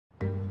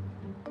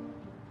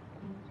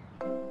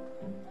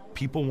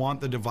People want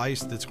the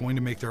device that's going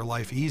to make their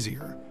life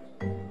easier.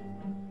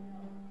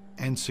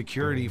 And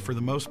security, for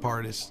the most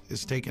part,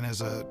 is taken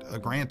as a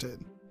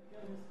granted.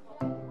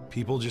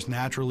 People just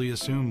naturally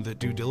assume that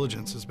due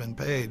diligence has been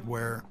paid,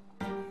 where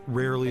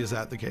rarely is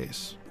that the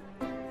case.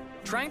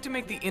 Trying to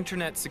make the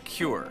internet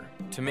secure,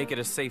 to make it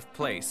a safe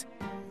place,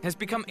 has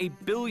become a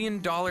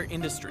billion-dollar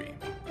industry.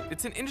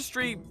 It's an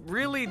industry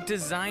really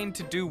designed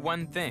to do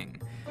one thing: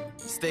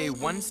 stay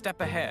one step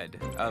ahead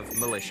of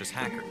malicious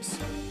hackers.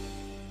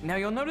 Now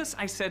you'll notice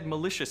I said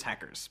malicious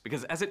hackers,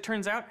 because as it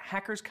turns out,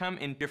 hackers come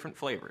in different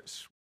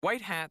flavors.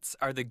 White hats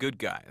are the good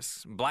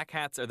guys, black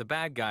hats are the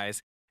bad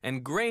guys,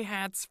 and gray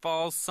hats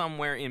fall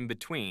somewhere in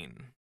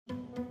between.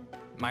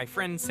 My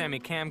friend Sammy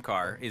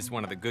Kamkar is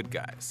one of the good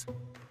guys.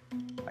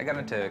 I got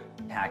into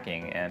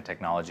hacking and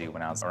technology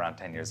when I was around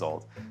 10 years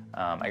old.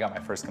 I got my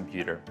first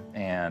computer,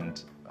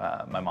 and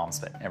my mom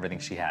spent everything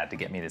she had to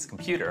get me this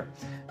computer.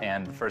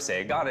 And the first day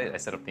I got it, I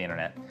set up the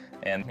internet.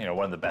 And,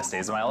 one of the best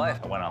days of my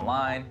life. I went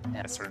online and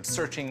I started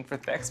searching for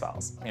the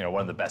X-Files, one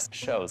of the best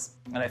shows.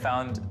 And I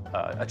found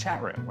a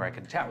chat room where I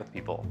could chat with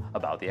people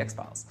about the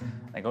X-Files.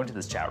 I go into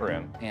this chat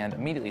room, and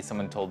immediately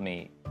someone told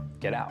me,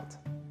 "Get out."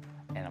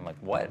 And I'm like,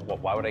 "What?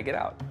 Why would I get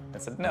out?" I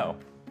said, "No."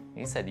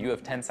 He said, "You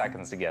have 10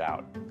 seconds to get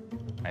out."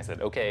 I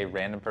said, "Okay,"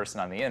 random person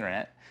on the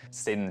internet,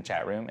 stayed in the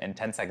chat room, and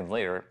 10 seconds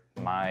later,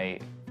 my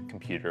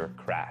computer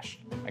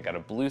crashed. I got a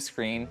blue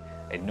screen,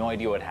 I had no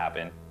idea what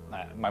happened.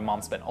 My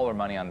mom spent all her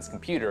money on this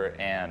computer,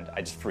 and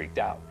I just freaked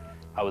out.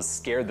 I was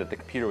scared that the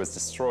computer was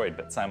destroyed,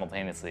 but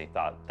simultaneously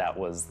thought that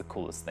was the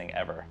coolest thing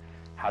ever.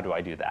 How do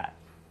I do that?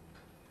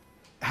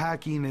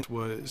 Hacking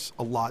was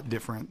a lot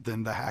different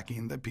than the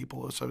hacking that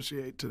people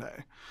associate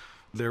today.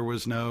 There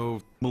was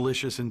no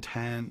malicious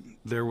intent,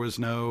 there was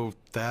no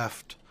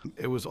theft.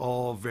 It was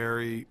all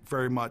very,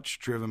 very much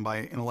driven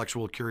by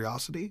intellectual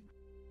curiosity.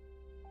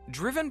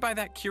 Driven by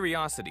that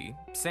curiosity,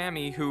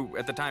 Sammy, who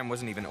at the time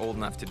wasn't even old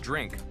enough to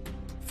drink,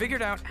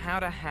 figured out how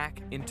to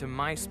hack into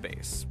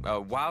MySpace, a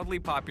wildly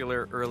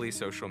popular early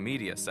social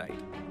media site.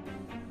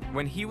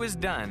 When he was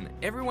done,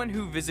 everyone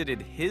who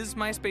visited his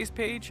MySpace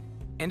page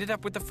ended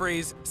up with the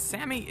phrase,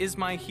 "Sammy is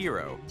my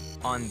hero,"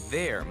 on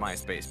their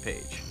MySpace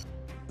page.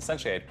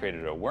 Essentially, I had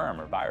created a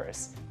worm or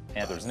virus,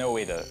 and there was no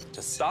way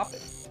to stop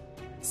it.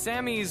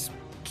 Sammy's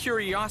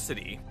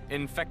curiosity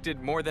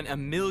infected more than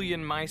 1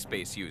 million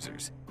MySpace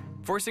users,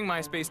 forcing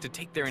MySpace to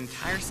take their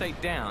entire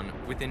site down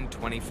within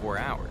 24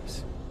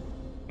 hours.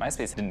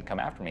 MySpace didn't come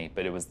after me,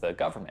 but it was the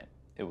government.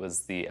 It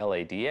was the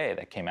LADA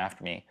that came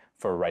after me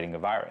for writing a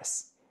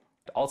virus.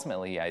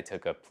 Ultimately, I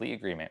took a plea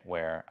agreement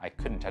where I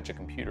couldn't touch a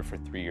computer for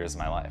 3 years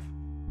of my life.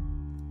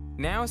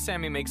 Now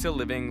Sammy makes a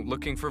living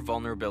looking for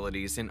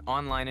vulnerabilities in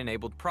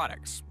online-enabled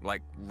products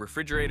like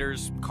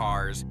refrigerators,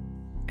 cars,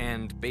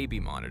 and baby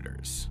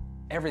monitors.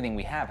 Everything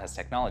we have has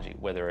technology,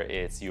 whether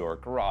it's your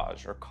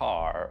garage or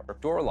car or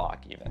door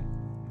lock even.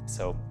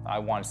 So I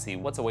want to see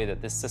what's a way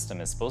that this system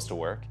is supposed to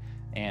work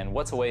and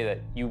what's a way that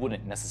you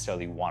wouldn't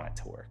necessarily want it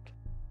to work.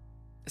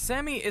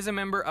 Sammy is a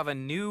member of a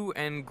new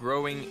and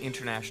growing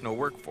international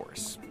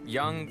workforce.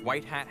 Young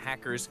white hat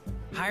hackers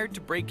hired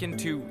to break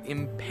into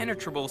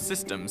impenetrable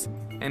systems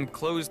and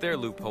close their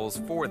loopholes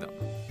for them.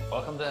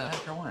 Welcome to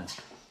HackerOne.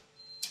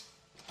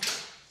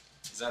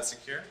 Is that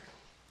secure?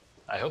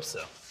 I hope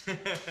so.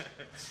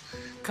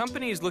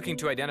 Companies looking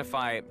to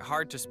identify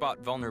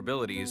hard-to-spot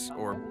vulnerabilities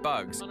or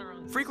bugs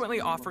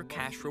frequently offer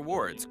cash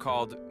rewards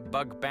called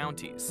bug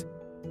bounties.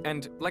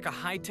 And like a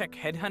high-tech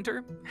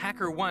headhunter,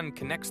 HackerOne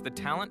connects the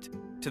talent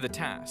to the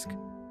task.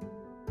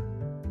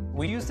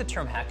 We use the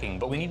term hacking,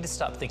 but we need to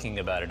stop thinking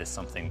about it as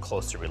something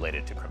closely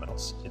related to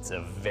criminals. It's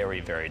a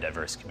very, very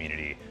diverse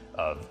community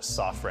of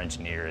software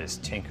engineers,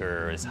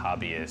 tinkers,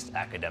 hobbyists,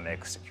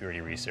 academics,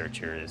 security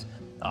researchers.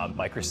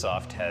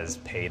 Microsoft has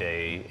paid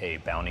a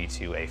bounty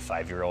to a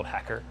 5-year-old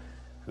hacker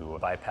who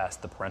bypassed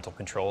the parental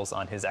controls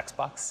on his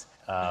Xbox.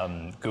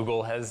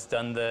 Google has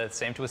done the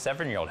same to a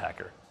 7-year-old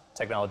hacker.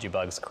 Technology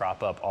bugs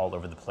crop up all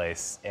over the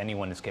place.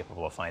 Anyone is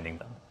capable of finding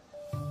them.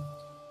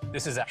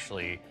 This is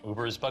actually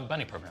Uber's bug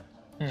bounty program.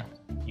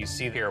 You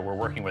see here we're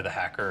working with a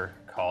hacker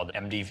called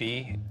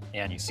MDV,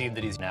 and you see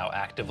that he's now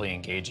actively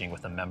engaging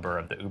with a member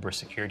of the Uber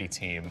security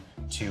team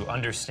to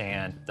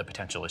understand the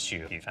potential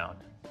issue he found.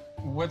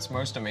 What's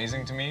most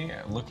amazing to me,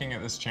 looking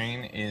at this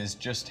chain, is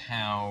just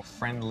how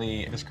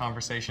friendly this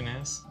conversation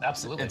is.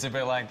 Absolutely. It's a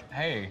bit like,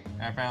 "Hey,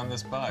 I found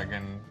this bug,"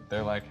 and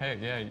they're like, "Hey,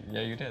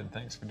 yeah, you did.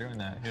 Thanks for doing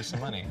that. Here's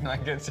some money."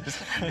 Like,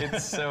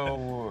 it's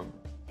so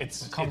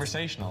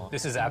conversational.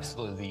 This is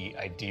absolutely the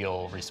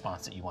ideal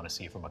response that you want to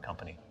see from a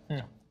company.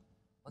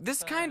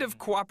 This kind of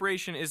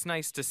cooperation is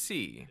nice to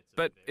see,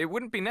 but it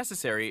wouldn't be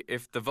necessary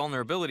if the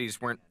vulnerabilities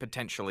weren't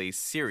potentially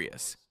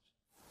serious.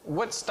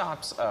 What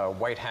stops a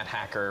white hat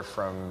hacker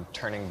from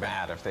turning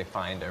bad if they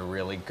find a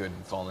really good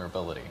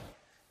vulnerability?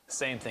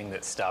 Same thing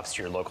that stops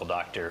your local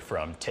doctor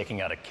from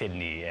taking out a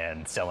kidney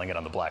and selling it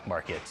on the black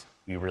market.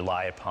 We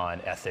rely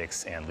upon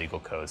ethics and legal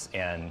codes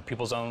and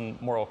people's own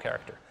moral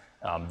character.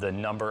 The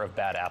number of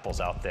bad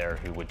apples out there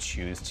who would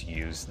choose to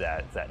use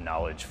that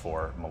knowledge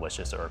for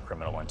malicious or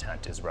criminal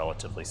intent is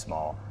relatively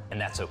small, and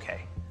that's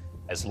okay,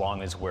 as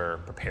long as we're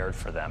prepared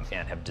for them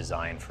and have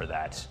designed for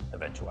that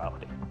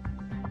eventuality.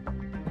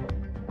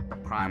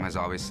 Crime has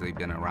obviously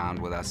been around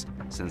with us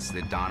since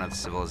the dawn of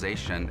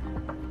civilization.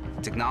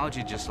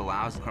 Technology just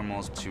allows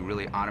criminals to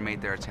really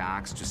automate their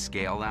attacks, to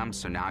scale them,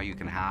 so now you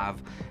can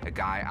have a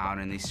guy out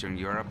in Eastern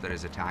Europe that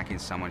is attacking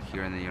someone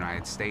here in the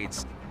United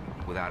States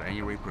without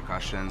any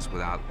repercussions,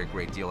 without a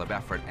great deal of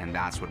effort, and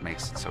that's what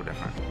makes it so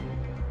different.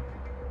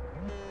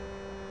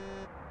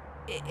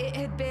 It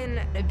had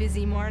been a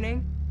busy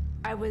morning.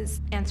 I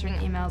was answering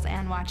emails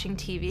and watching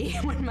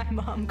TV when my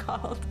mom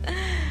called.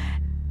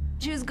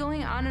 She was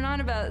going on and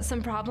on about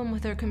some problem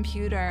with her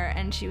computer,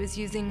 and she was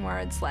using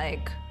words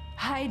like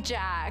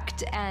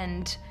hijacked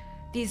and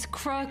these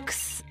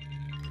crooks.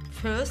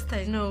 First,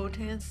 I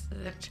noticed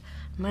that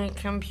my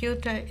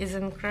computer is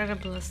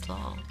incredibly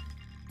slow.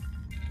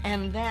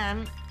 And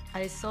then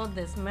I saw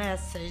this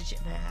message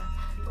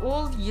there.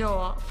 All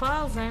your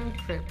files are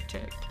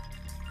encrypted.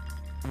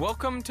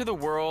 Welcome to the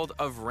world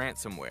of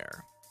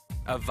ransomware,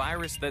 a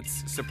virus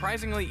that's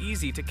surprisingly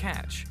easy to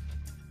catch.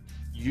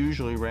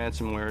 Usually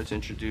ransomware is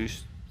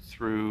introduced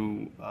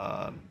through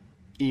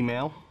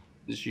email.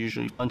 It's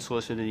usually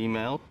unsolicited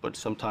email, but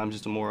sometimes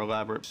it's a more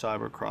elaborate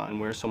cybercrime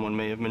where someone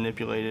may have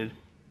manipulated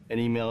an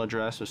email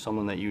address of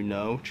someone that you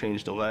know,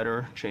 changed a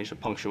letter, changed a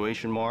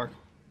punctuation mark,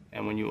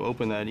 and when you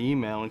open that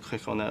email and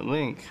click on that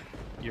link,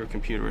 your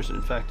computer is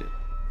infected.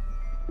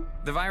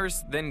 The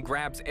virus then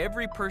grabs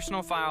every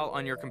personal file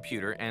on your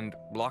computer and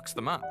locks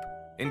them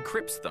up,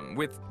 encrypts them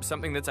with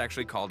something that's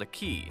actually called a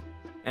key.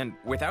 And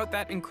without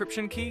that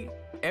encryption key,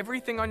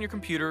 everything on your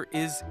computer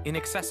is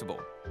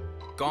inaccessible,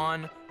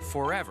 gone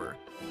forever,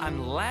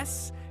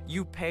 unless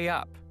you pay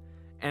up.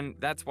 And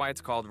that's why it's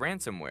called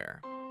ransomware.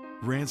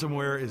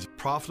 Ransomware is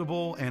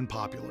profitable and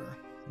popular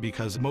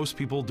because most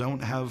people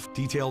don't have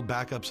detailed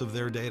backups of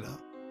their data.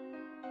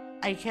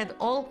 I had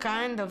all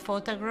kind of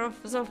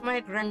photographs of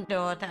my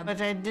granddaughter, but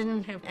I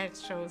didn't have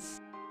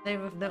extras. They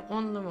were the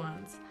only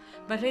ones.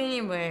 But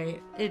anyway,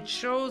 it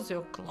shows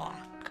your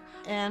clock,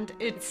 and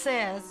it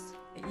says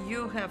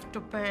you have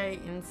to pay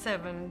in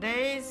 7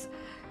 days,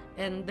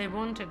 and they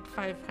wanted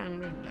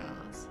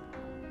 $500.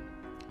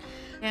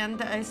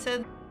 And I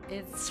said,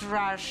 it's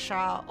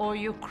Russia or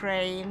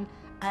Ukraine.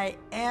 I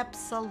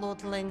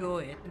absolutely knew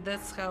it.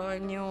 That's how I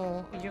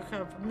knew you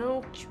have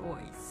no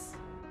choice.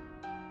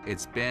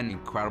 It's been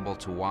incredible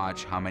to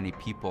watch how many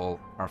people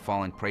are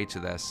falling prey to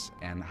this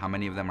and how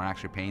many of them are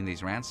actually paying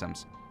these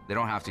ransoms. They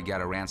don't have to get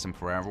a ransom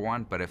for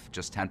everyone, but if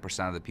just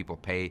 10% of the people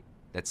pay,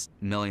 that's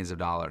millions of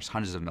dollars,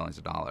 hundreds of millions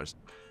of dollars.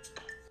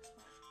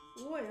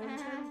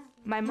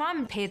 My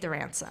mom paid the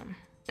ransom,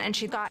 and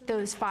she got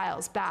those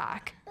files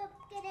back.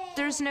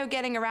 There's no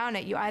getting around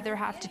it. You either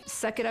have to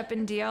suck it up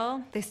and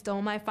deal, they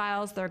stole my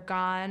files, they're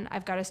gone,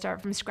 I've got to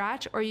start from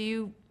scratch, or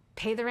you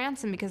pay the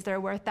ransom because they're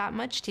worth that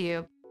much to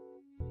you.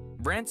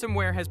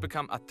 Ransomware has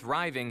become a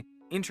thriving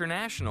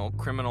international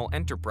criminal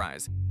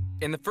enterprise.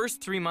 In the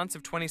first 3 months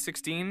of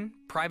 2016,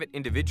 private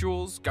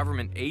individuals,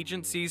 government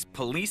agencies,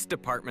 police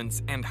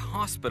departments, and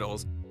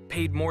hospitals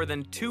paid more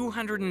than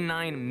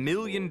 $209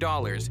 million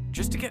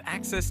just to get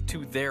access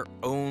to their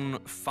own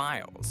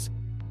files.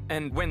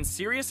 And when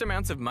serious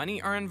amounts of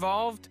money are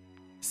involved,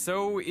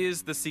 so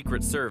is the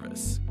Secret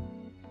Service.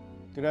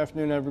 Good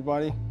afternoon,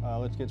 everybody.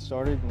 Let's get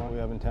started. What do we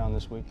have in town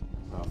this week?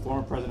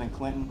 Former President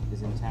Clinton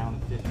is in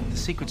town at 50. The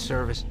Secret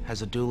Service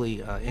has a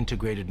duly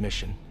integrated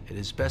mission. It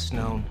is best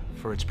known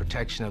for its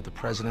protection of the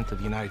President of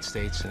the United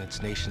States and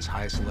its nation's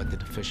highest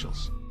elected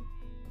officials.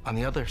 On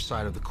the other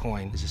side of the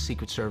coin is the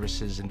Secret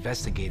Service's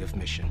investigative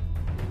mission.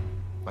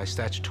 By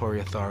statutory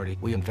authority,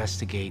 we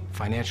investigate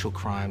financial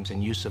crimes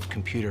and use of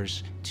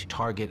computers to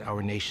target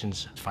our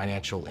nation's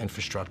financial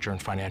infrastructure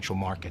and financial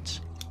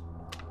markets.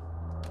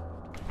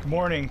 Good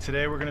morning.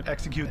 Today we're going to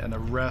execute an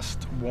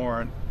arrest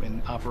warrant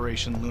in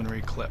Operation Lunar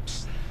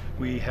Eclipse.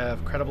 We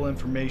have credible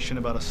information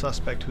about a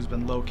suspect who's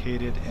been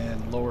located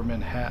in Lower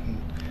Manhattan.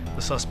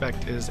 The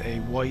suspect is a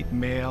white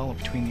male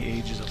between the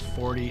ages of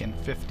 40 and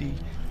 50. He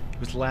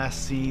was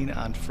last seen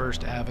on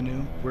First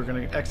Avenue. We're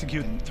going to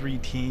execute in 3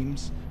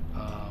 teams.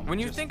 When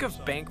you think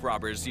of bank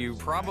robbers, you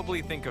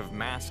probably think of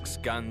masks,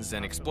 guns,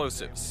 and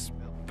explosives.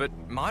 But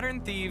modern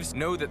thieves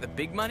know that the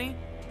big money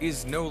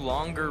is no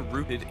longer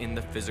rooted in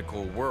the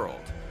physical world.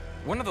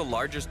 One of the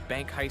largest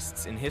bank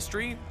heists in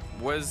history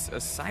was a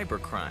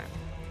cybercrime.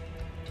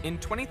 In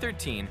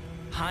 2013,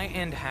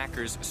 high-end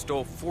hackers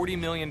stole $40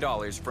 million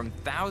from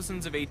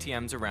thousands of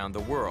ATMs around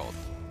the world,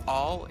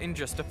 all in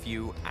just a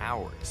few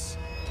hours.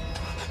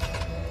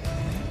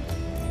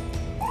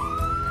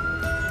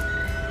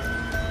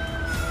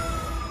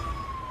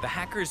 The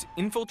hackers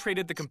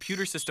infiltrated the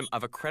computer system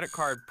of a credit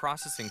card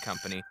processing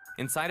company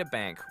inside a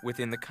bank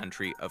within the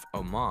country of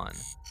Oman.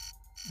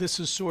 This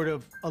is sort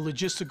of a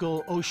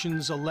logistical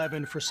Ocean's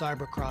 11 for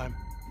cybercrime.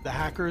 The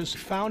hackers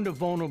found a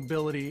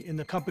vulnerability in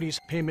the company's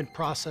payment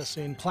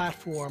processing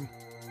platform.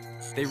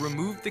 They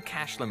removed the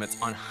cash limits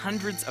on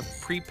hundreds of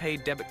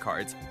prepaid debit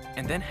cards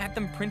and then had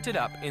them printed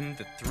up in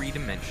the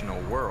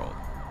three-dimensional world.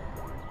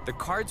 The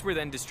cards were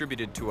then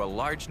distributed to a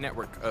large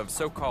network of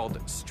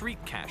so-called street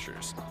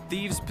cashers,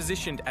 thieves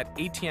positioned at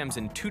ATMs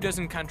in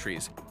 24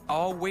 countries,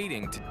 all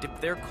waiting to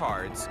dip their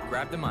cards,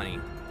 grab the money,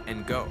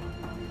 and go.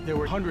 There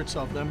were hundreds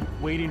of them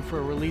waiting for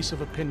a release of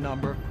a PIN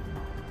number.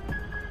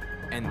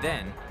 And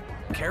then,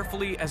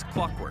 carefully as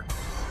clockwork,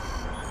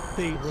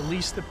 they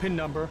release the PIN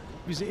number.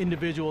 These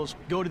individuals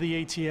go to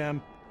the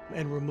ATM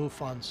and remove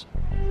funds.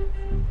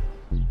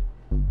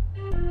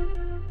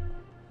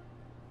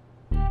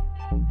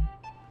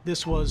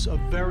 This was a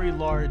very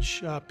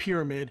large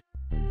pyramid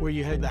where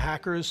you had the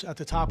hackers at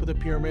the top of the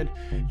pyramid,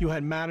 you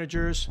had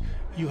managers,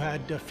 you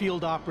had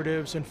field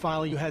operatives, and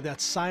finally you had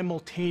that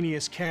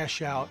simultaneous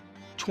cash out,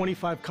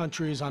 25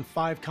 countries on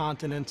 5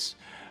 continents,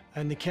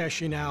 and the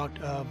cashing out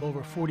of over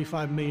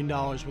 $45 million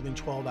within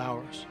 12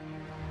 hours.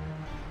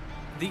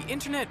 The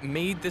internet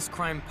made this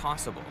crime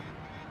possible.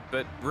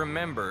 But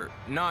remember,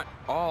 not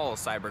all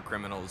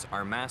cybercriminals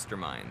are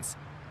masterminds.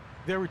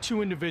 There were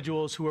 2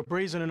 individuals who were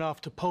brazen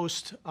enough to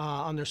post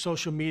on their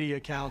social media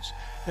accounts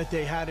that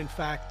they had, in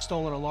fact,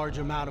 stolen a large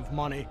amount of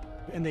money,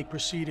 and they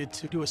proceeded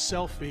to do a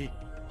selfie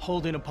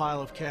holding a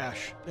pile of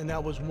cash. And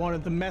that was one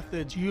of the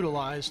methods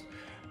utilized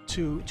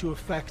to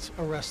effect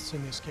arrests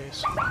in this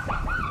case.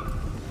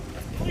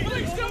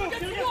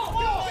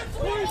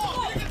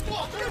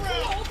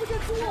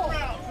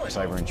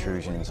 Cyber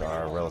intrusions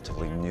are a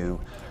relatively new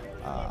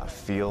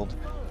field.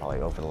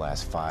 Probably over the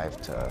last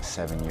 5 to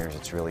 7 years,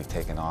 it's really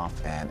taken off,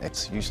 and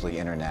it's usually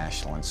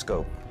international in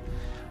scope.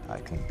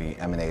 It can be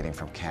emanating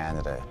from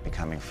Canada, be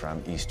coming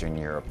from Eastern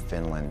Europe,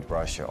 Finland,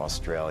 Russia,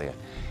 Australia,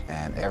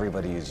 and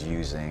everybody is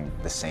using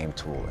the same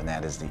tool, and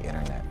that is the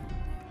internet.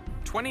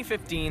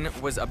 2015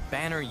 was a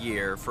banner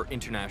year for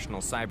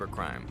international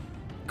cybercrime,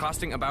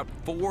 costing about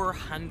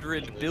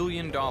 $400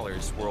 billion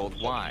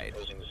worldwide.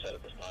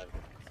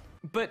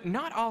 But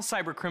not all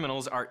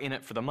cybercriminals are in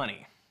it for the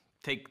money.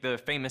 Take the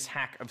famous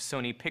hack of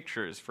Sony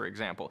Pictures, for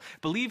example,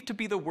 believed to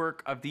be the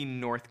work of the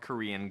North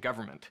Korean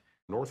government.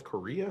 North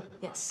Korea?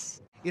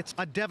 Yes. It's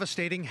a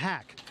devastating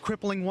hack,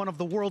 crippling one of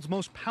the world's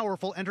most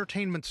powerful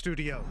entertainment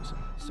studios.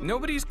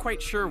 Nobody's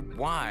quite sure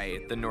why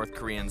the North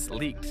Koreans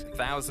leaked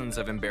thousands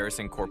of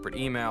embarrassing corporate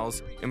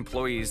emails,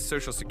 employees'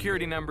 social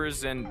security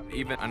numbers, and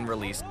even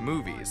unreleased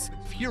movies.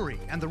 Fury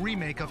and the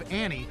remake of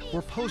Annie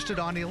were posted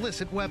on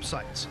illicit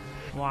websites.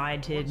 Why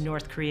did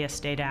North Korea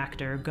state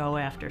actor go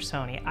after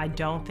Sony? I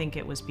don't think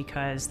it was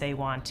because they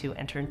want to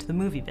enter into the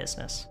movie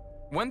business.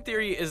 One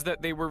theory is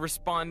that they were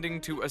responding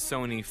to a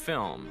Sony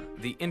film,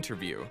 The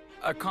Interview,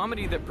 a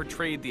comedy that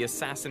portrayed the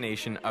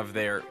assassination of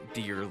their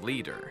dear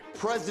leader,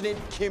 President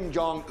Kim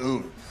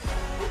Jong-un.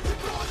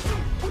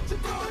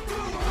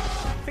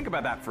 Think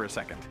about that for a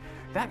second.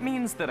 That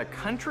means that a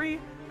country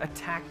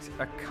attacked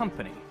a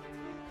company.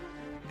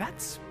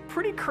 That's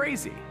pretty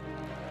crazy.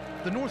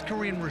 The North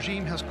Korean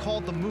regime has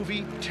called the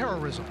movie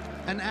terrorism,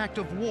 an act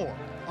of war,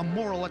 a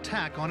moral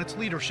attack on its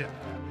leadership.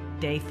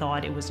 They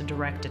thought it was a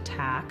direct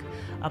attack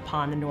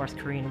upon the North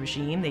Korean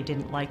regime. They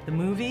didn't like the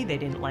movie. They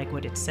didn't like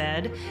what it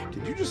said.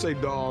 Did you just say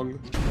dong?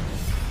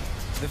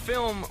 The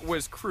film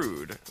was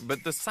crude,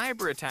 but the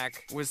cyber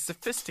attack was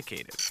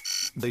sophisticated.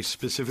 They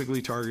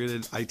specifically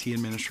targeted IT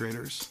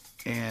administrators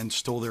and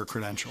stole their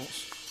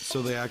credentials.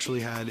 So they actually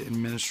had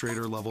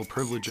administrator-level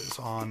privileges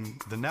on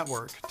the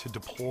network to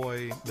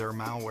deploy their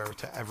malware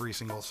to every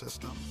single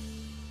system.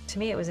 To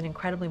me, it was an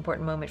incredibly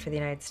important moment for the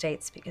United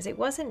States because it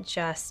wasn't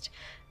just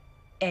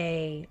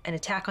an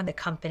attack on the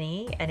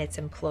company and its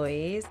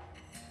employees.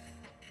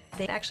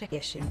 They actually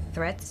issued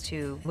threats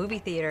to movie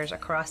theaters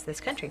across this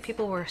country.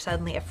 People were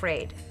suddenly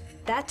afraid.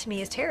 That, to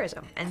me, is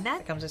terrorism, and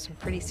that comes with some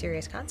pretty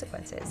serious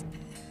consequences.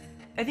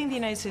 I think the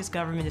United States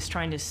government is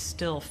trying to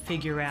still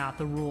figure out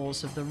the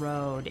rules of the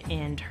road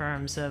in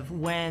terms of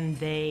when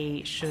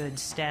they should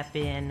step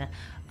in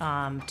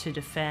to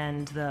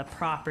defend the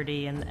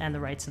property and the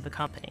rights of the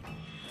company.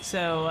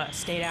 So a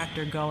state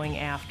actor going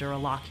after a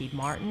Lockheed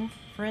Martin,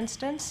 for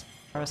instance,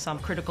 or some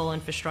critical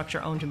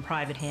infrastructure owned in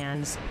private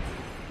hands,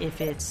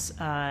 if it's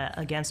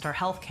against our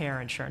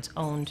healthcare insurance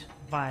owned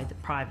by the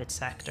private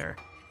sector.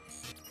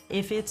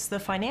 If it's the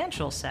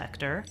financial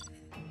sector,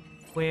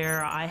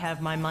 where I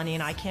have my money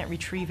and I can't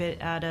retrieve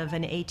it out of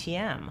an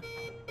ATM.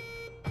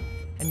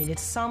 I mean, at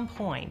some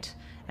point,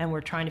 and we're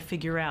trying to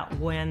figure out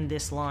when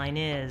this line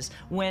is,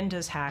 when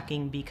does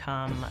hacking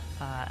become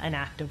an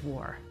act of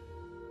war?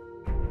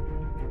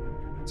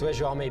 So as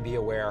you all may be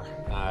aware,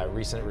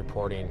 recent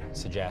reporting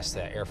suggests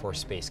that Air Force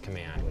Space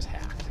Command was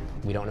hacked.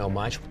 We don't know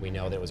much. We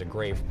know that it was a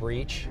grave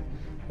breach.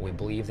 We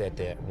believe that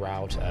the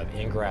route of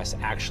ingress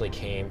actually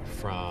came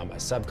from a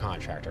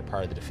subcontractor,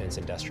 part of the Defense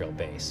Industrial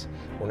Base.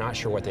 We're not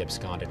sure what they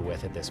absconded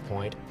with at this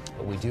point,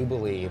 but we do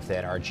believe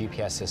that our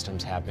GPS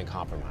systems have been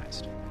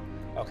compromised.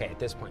 Okay, at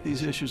this point.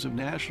 These issues of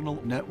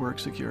national network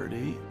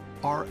security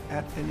are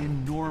at an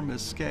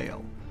enormous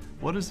scale.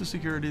 What is the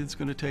security that's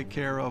going to take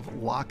care of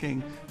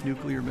locking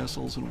nuclear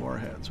missiles and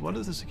warheads? What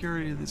is the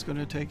security that's going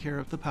to take care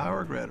of the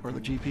power grid or the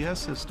GPS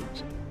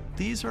systems?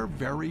 These are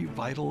very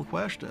vital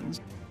questions,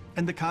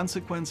 and the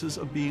consequences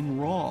of being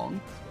wrong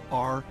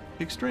are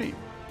extreme.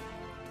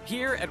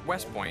 Here at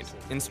West Point,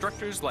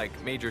 instructors like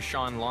Major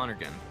Sean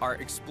Lonergan are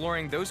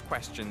exploring those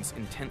questions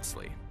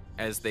intensely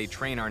as they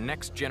train our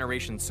next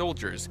generation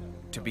soldiers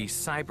to be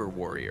cyber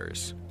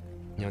warriors.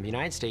 You know, the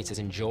United States has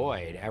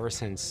enjoyed, ever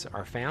since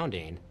our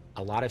founding,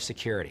 a lot of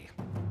security.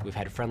 We've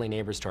had friendly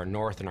neighbors to our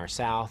north and our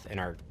south, and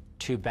our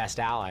two best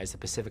allies, the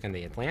Pacific and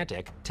the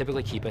Atlantic,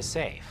 typically keep us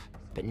safe.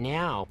 But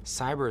now,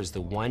 cyber is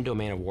the one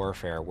domain of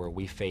warfare where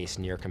we face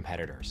near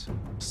competitors.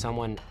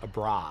 Someone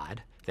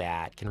abroad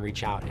that can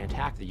reach out and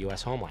attack the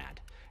U.S. homeland.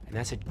 And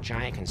that's a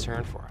giant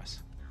concern for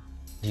us.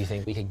 Do you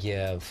think we could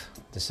give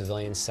the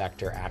civilian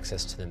sector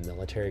access to the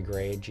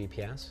military-grade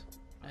GPS?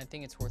 I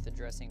think it's worth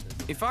addressing.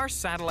 If our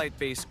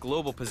satellite-based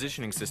global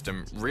positioning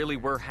system really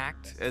were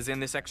hacked, as in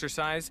this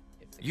exercise,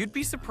 you'd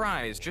be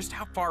surprised just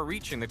how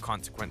far-reaching the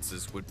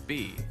consequences would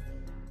be.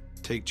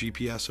 Take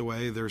GPS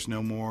away, there's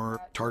no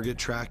more target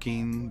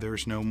tracking,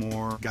 there's no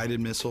more guided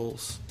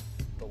missiles.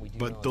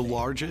 But the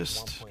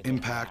largest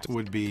impact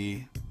would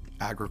be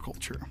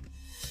agriculture.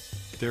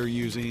 They're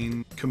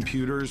using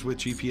computers with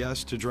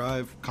GPS to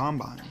drive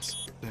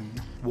combines and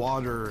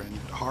water and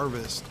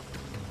harvest.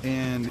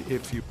 And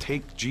if you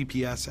take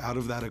GPS out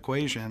of that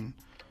equation,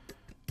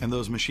 and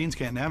those machines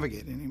can't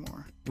navigate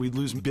anymore, we'd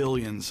lose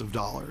billions of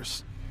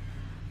dollars.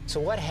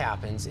 So what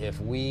happens if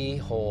we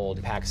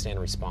hold Pakistan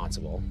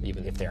responsible,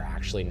 even if they're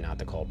actually not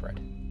the culprit?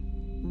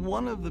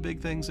 One of the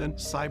big things in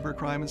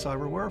cybercrime and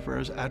cyber warfare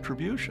is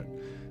attribution.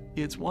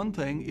 It's one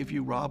thing if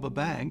you rob a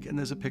bank and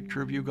there's a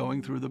picture of you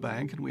going through the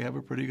bank and we have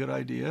a pretty good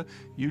idea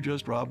you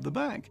just robbed the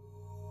bank.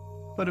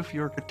 But if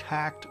you're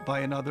attacked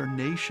by another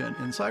nation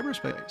in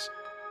cyberspace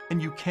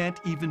and you can't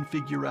even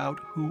figure out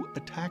who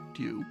attacked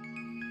you,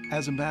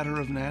 as a matter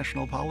of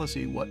national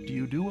policy, what do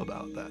you do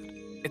about that?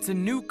 It's a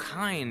new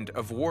kind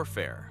of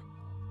warfare.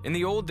 In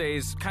the old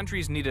days,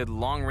 countries needed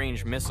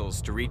long-range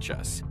missiles to reach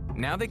us.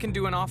 Now they can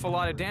do an awful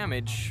lot of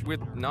damage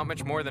with not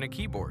much more than a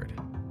keyboard.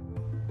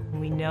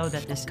 We know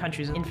that this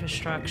country's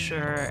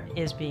infrastructure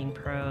is being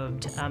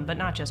probed, but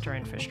not just our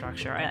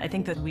infrastructure. I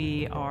think that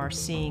we are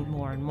seeing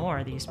more and more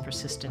of these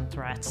persistent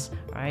threats,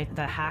 right?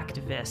 The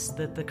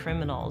hacktivists, the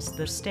criminals,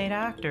 the state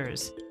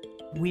actors.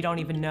 We don't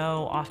even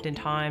know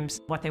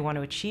oftentimes what they want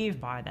to achieve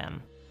by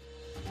them.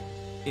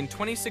 In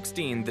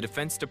 2016, the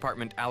Defense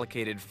Department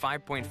allocated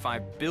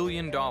 $5.5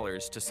 billion to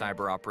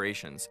cyber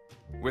operations,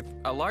 with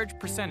a large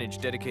percentage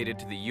dedicated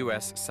to the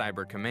U.S.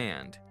 Cyber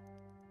Command.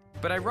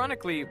 But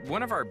ironically,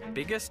 one of our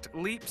biggest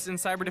leaps in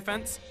cyber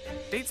defense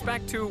dates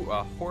back to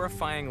a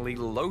horrifyingly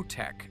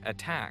low-tech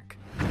attack.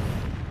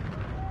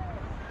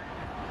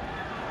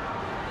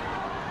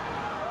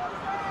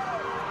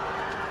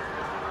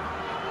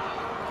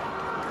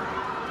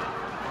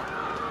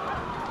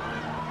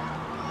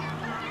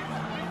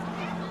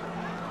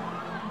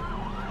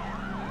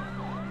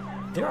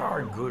 There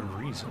are good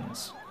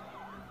reasons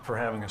for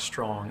having a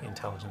strong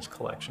intelligence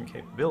collection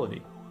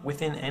capability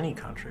within any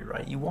country,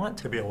 right? You want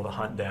to be able to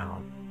hunt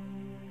down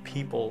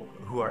people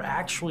who are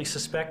actually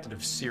suspected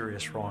of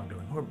serious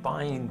wrongdoing, who are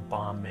buying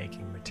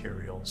bomb-making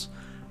materials,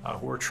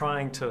 who are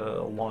trying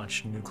to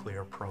launch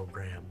nuclear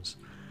programs,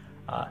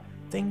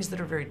 things that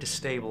are very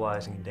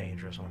destabilizing and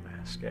dangerous on a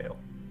mass scale.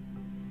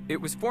 It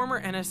was former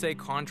NSA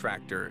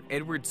contractor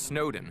Edward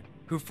Snowden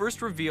who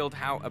first revealed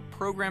how a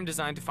program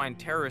designed to find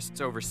terrorists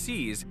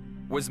overseas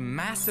was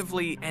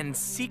massively and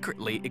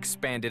secretly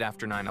expanded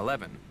after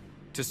 9/11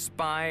 to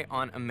spy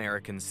on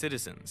American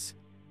citizens.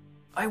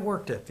 I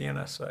worked at the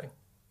NSA.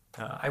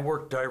 I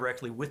worked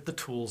directly with the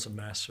tools of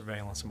mass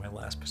surveillance in my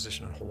last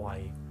position in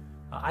Hawaii.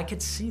 I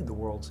could see the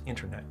world's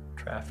internet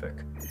traffic.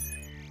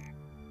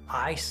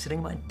 I, sitting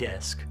at my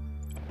desk,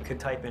 could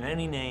type in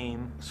any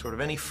name, sort of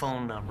any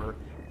phone number,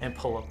 and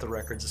pull up the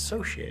records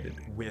associated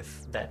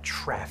with that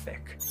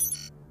traffic.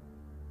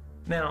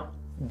 Now,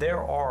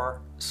 there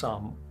are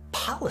some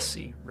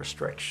policy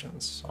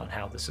restrictions on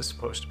how this is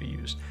supposed to be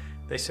used.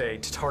 They say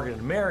to target an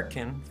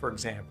American, for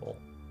example,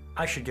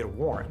 I should get a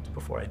warrant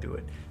before I do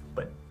it.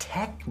 But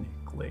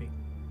technically,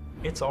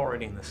 it's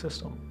already in the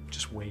system,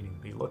 just waiting to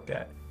be looked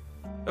at.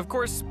 Of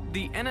course,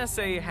 the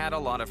NSA had a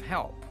lot of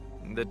help.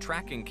 The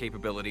tracking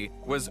capability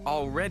was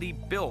already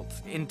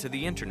built into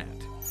the internet.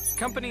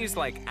 Companies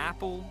like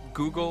Apple,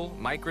 Google,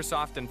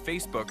 Microsoft, and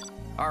Facebook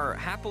are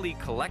happily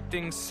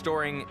collecting,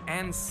 storing,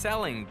 and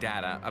selling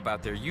data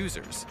about their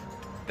users.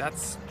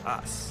 That's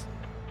us.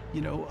 You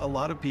know, a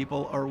lot of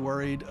people are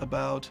worried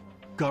about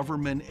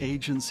government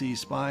agencies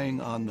spying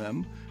on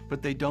them,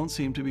 but they don't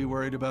seem to be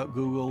worried about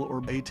Google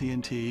or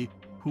AT&T,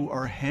 who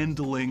are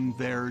handling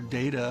their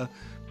data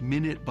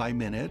minute by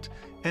minute,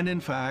 and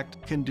in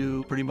fact can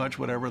do pretty much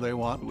whatever they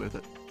want with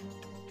it.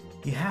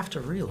 You have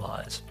to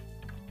realize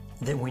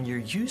that when you're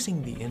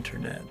using the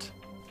internet,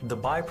 the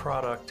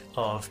byproduct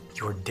of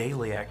your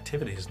daily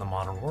activities in the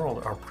modern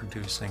world are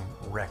producing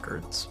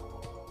records.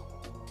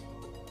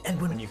 And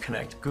when you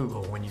connect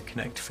Google, when you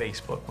connect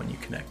Facebook, when you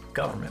connect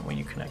government, when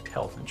you connect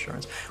health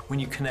insurance, when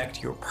you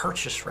connect your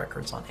purchase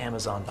records on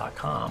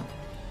Amazon.com,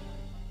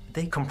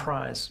 they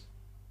comprise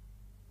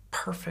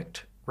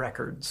perfect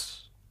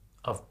records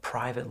of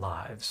private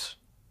lives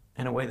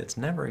in a way that's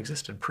never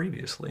existed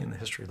previously in the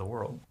history of the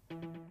world.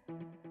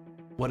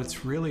 What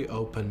it's really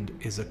opened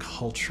is a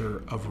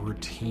culture of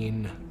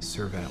routine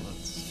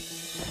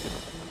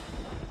surveillance.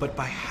 But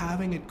by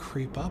having it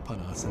creep up on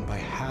us and by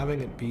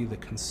having it be the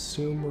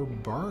consumer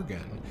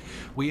bargain,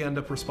 we end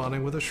up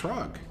responding with a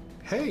shrug.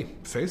 Hey,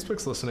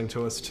 Facebook's listening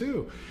to us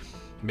too.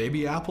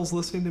 Maybe Apple's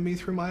listening to me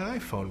through my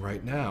iPhone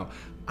right now.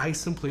 I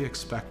simply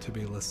expect to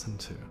be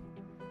listened to.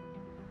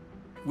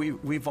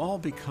 We've all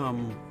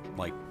become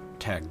like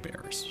tag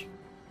bears.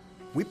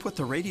 We put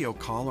the radio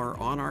collar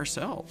on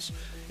ourselves.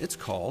 It's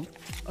called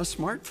a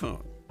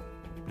smartphone.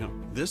 You know,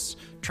 this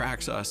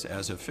tracks us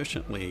as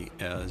efficiently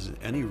as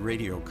any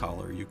radio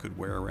collar you could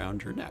wear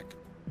around your neck.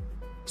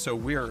 So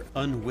we're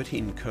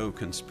unwitting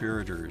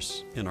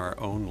co-conspirators in our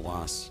own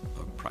loss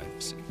of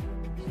privacy.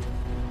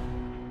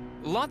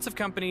 Lots of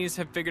companies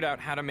have figured out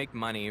how to make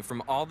money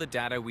from all the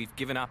data we've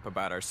given up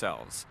about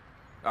ourselves.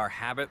 Our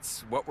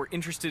habits, what we're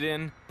interested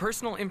in,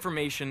 personal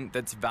information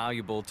that's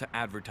valuable to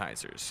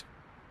advertisers.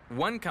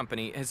 One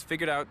company has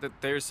figured out that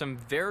there's some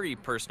very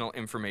personal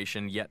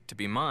information yet to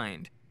be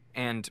mined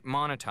and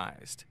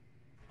monetized.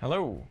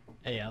 Hello.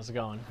 Hey, how's it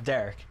going?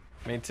 Derek.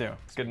 Me too.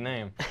 It's a good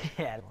name.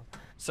 Yeah.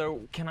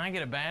 So, can I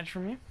get a badge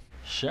from you?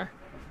 Sure.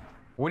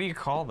 What do you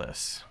call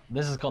this?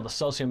 This is called the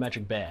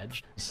sociometric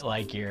badge. It's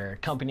like your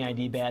company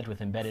ID badge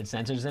with embedded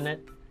sensors in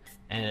it,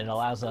 and it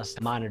allows us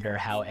to monitor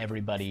how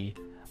everybody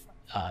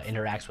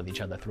interacts with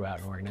each other throughout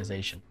an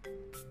organization.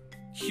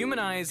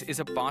 Humanize is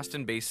a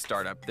Boston-based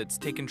startup that's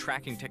taken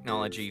tracking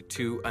technology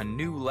to a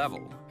new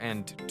level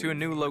and to a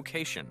new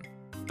location,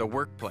 the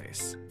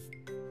workplace.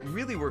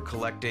 Really, we're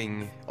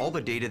collecting all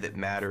the data that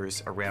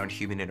matters around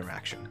human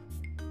interaction.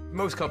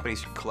 Most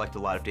companies collect a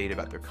lot of data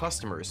about their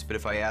customers, but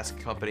if I ask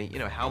a company, you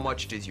know, how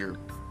much does your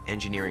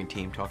engineering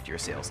team talk to your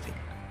sales team?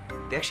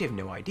 They actually have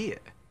no idea.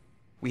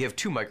 We have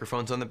 2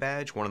 microphones on the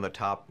badge, one on the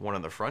top, one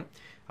on the front.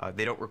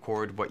 They don't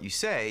record what you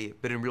say,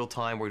 but in real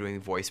time, we're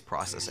doing voice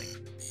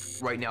processing.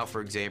 Right now,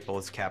 for example,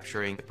 it's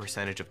capturing the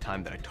percentage of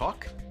time that I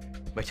talk,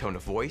 my tone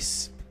of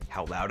voice,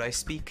 how loud I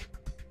speak.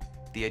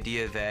 The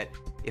idea that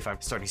if I'm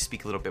starting to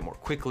speak a little bit more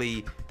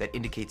quickly, that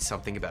indicates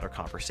something about our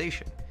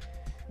conversation.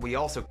 We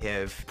also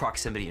have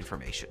proximity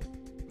information.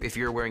 If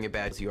you're wearing a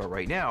badge as you are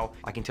right now,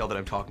 I can tell that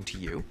I'm talking to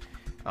you.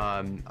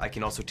 I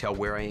can also tell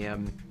where I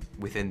am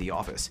within the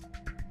office.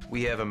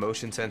 We have a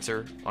motion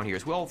sensor on here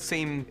as well,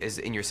 same as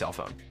in your cell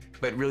phone.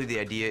 But really the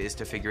idea is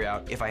to figure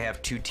out if I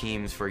have 2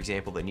 teams, for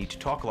example, that need to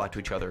talk a lot to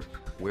each other,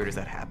 where does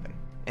that happen?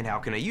 And how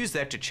can I use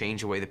that to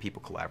change the way that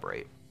people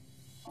collaborate?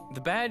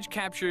 The badge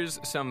captures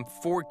some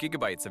 4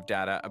 gigabytes of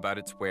data about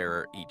its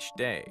wearer each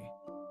day.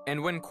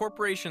 And when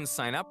corporations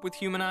sign up with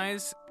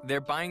Humanize, they're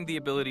buying the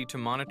ability to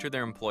monitor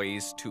their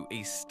employees to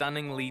a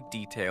stunningly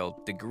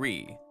detailed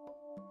degree.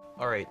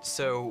 All right,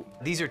 so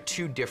these are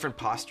 2 different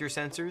posture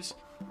sensors,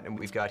 and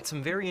we've got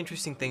some very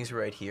interesting things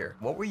right here.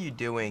 What were you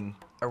doing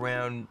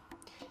around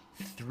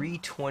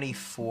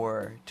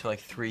 3:24 to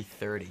like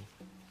 3:30?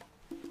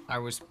 I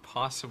was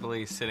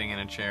possibly sitting in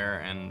a chair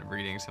and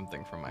reading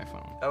something from my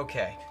phone.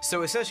 Okay,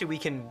 so essentially we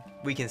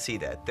can see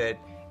that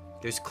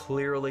there's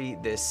clearly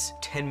this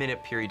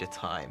 10-minute period of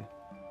time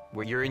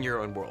where you're in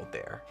your own world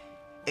there.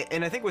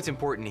 And I think what's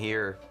important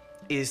here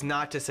is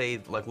not to say,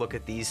 like, look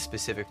at these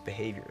specific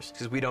behaviors,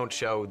 because we don't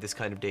show this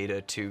kind of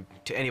data to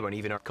anyone,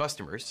 even our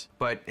customers,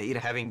 but you know,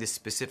 having this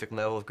specific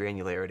level of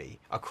granularity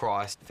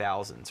across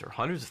thousands or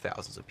hundreds of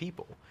thousands of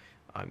people,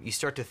 you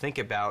start to think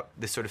about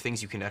the sort of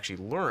things you can actually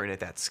learn at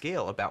that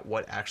scale about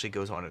what actually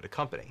goes on at a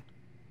company.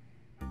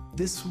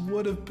 This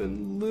would have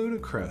been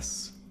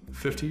ludicrous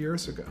 50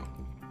 years ago.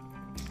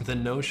 The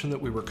notion that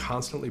we were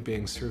constantly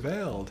being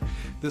surveilled,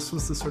 this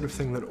was the sort of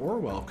thing that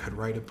Orwell could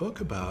write a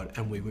book about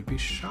and we would be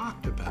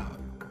shocked about.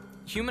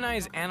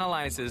 Humanize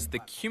analyzes the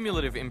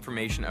cumulative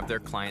information of their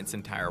clients'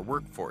 entire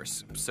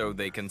workforce so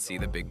they can see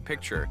the big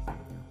picture.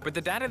 But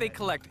the data they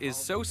collect is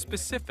so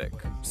specific,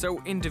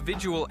 so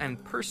individual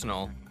and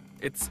personal,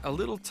 it's a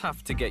little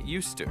tough to get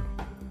used to.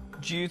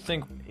 Do you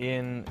think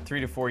in 3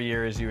 to 4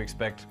 years you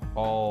expect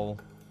all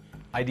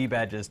ID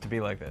badges to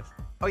be like this?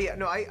 Oh yeah,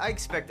 no, I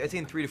expect, I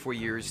think in 3 to 4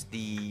 years,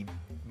 the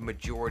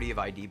majority of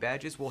ID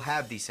badges will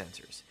have these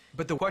sensors.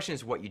 But the question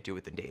is what you do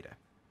with the data.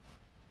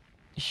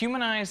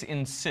 Humanize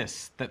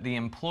insists that the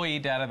employee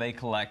data they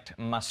collect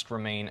must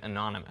remain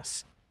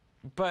anonymous.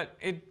 But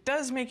it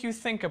does make you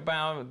think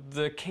about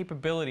the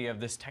capability of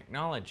this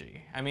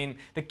technology. I mean,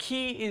 the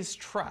key is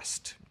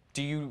trust.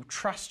 Do you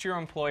trust your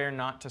employer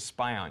not to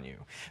spy on you?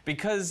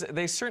 Because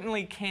they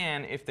certainly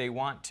can if they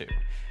want to.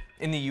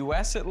 In the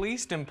US, at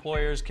least,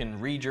 employers can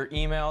read your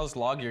emails,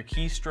 log your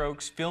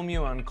keystrokes, film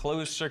you on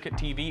closed-circuit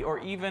TV, or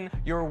even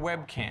your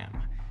webcam.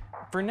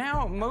 For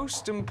now,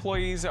 most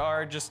employees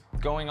are just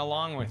going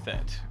along with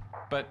it,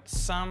 but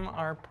some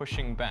are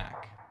pushing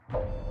back.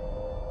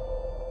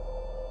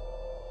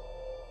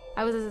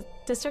 I was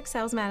district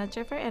sales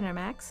manager for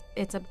Intermex.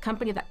 It's a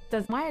company that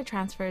does wire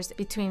transfers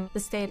between the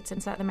States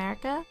and South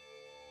America.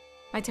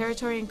 My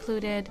territory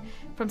included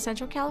from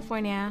Central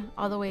California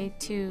all the way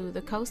to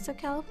the coast of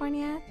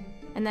California,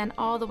 and then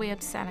all the way up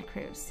to Santa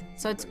Cruz.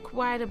 So it's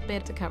quite a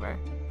bit to cover.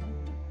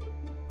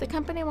 The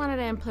company wanted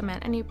to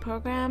implement a new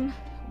program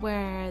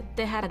where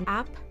they had an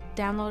app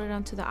downloaded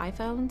onto the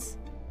iPhones,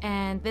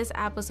 and this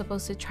app was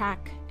supposed to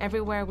track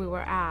everywhere we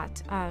were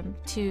at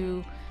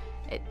to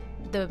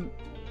the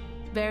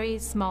very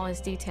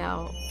smallest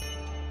detail.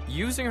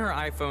 Using her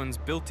iPhone's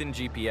built-in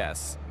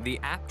GPS, the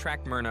app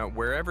tracked Myrna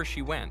wherever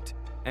she went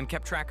and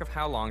kept track of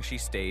how long she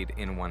stayed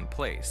in one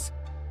place.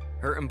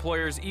 Her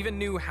employers even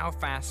knew how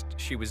fast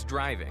she was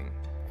driving,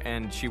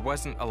 and she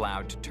wasn't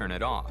allowed to turn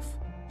it off.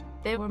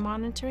 They were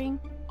monitoring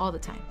all the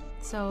time.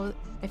 So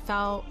I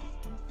felt,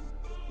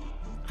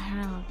 I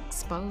don't know,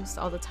 exposed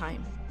all the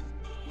time.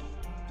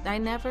 I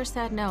never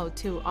said no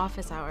to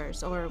office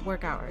hours or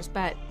work hours,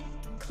 but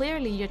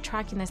clearly you're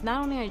tracking this.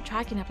 Not only are you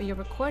tracking it, but you're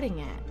recording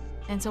it.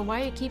 And so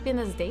why are you keeping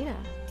this data?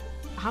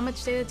 How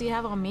much data do you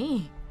have on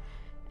me?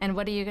 And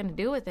what are you gonna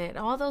do with it?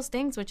 All those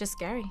things were just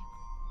scary.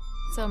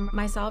 So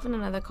myself and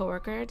another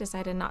coworker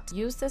decided not to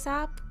use this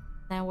app,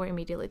 and were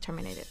immediately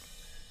terminated.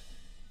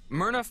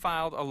 Myrna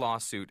filed a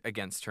lawsuit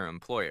against her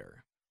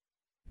employer.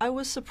 I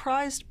was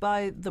surprised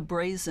by the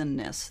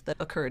brazenness that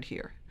occurred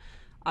here.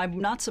 I'm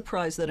not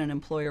surprised that an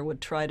employer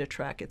would try to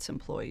track its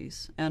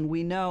employees. And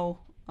we know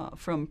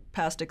from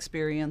past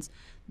experience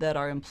that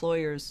our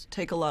employers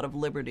take a lot of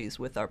liberties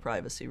with our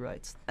privacy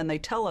rights. And they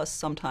tell us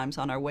sometimes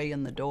on our way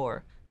in the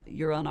door,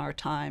 you're on our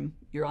time,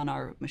 you're on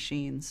our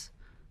machines,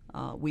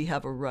 we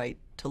have a right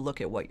to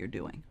look at what you're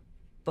doing.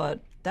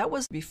 But that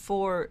was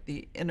before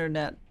the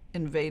internet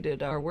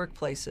invaded our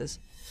workplaces.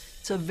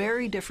 It's a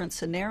very different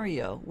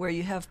scenario where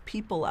you have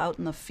people out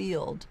in the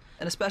field,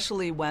 and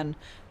especially when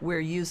we're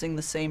using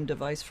the same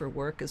device for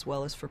work as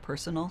well as for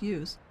personal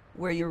use,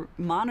 where you're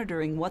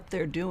monitoring what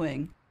they're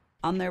doing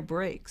on their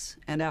breaks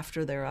and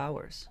after their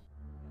hours.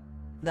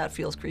 That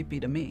feels creepy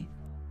to me,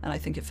 and I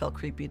think it felt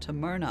creepy to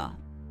Myrna.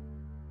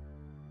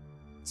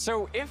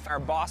 So if our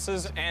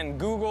bosses and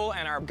Google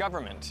and our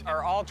government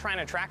are all trying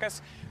to track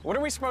us, what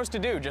are we supposed to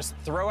do? Just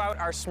throw out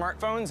our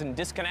smartphones and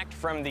disconnect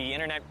from the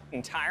internet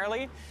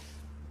entirely?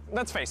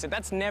 Let's face it,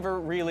 that's never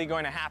really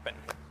going to happen.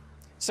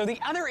 So the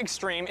other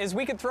extreme is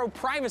we could throw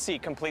privacy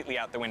completely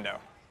out the window.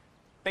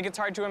 Think it's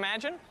hard to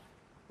imagine?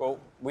 Well,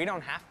 we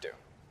don't have to.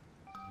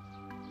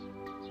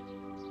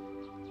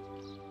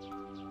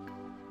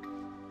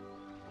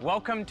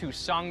 Welcome to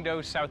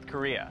Songdo, South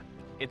Korea.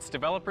 Its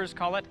developers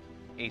call it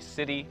a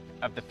city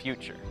of the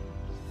future.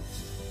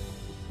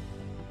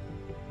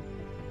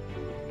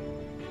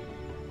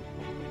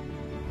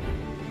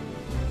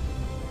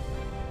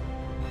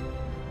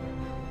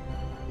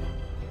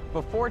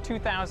 Before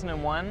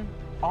 2001,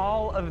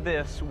 all of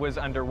this was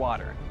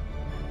underwater.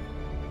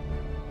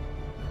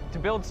 To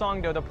build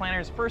Songdo, the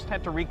planners first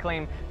had to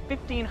reclaim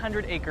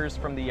 1,500 acres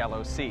from the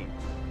Yellow Sea.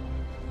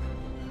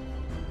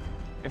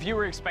 If you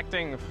were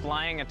expecting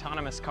flying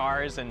autonomous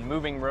cars and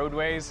moving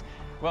roadways,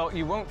 well,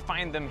 you won't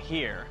find them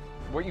here.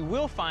 What you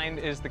will find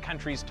is the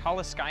country's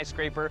tallest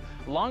skyscraper,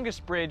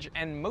 longest bridge,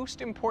 and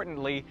most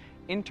importantly,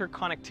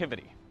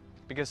 interconnectivity.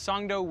 Because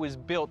Songdo was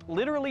built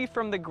literally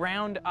from the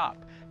ground up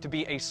to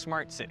be a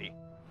smart city.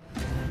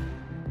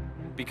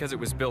 Because it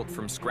was built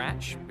from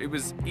scratch, it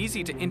was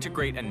easy to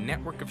integrate a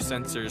network of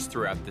sensors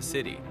throughout the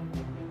city.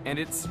 And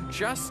it's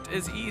just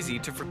as easy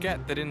to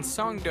forget that in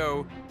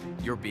Songdo,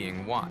 you're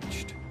being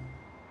watched.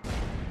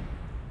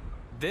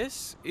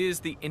 This is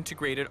the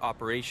Integrated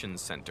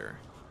Operations Center.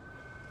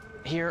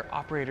 Here,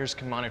 operators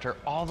can monitor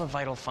all the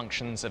vital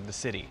functions of the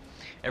city.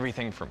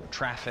 Everything from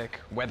traffic,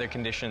 weather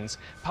conditions,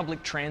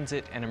 public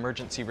transit and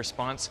emergency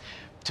response,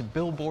 to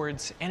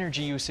billboards,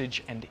 energy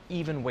usage, and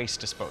even waste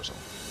disposal.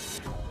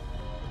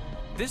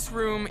 This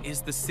room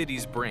is the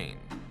city's brain.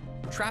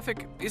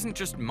 Traffic isn't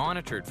just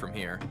monitored from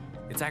here,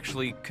 it's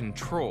actually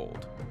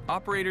controlled.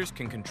 Operators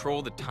can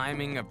control the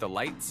timing of the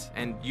lights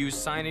and use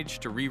signage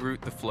to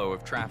reroute the flow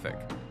of traffic.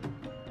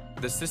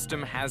 The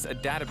system has a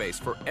database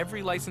for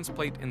every license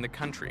plate in the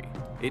country.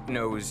 It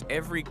knows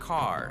every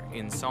car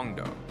in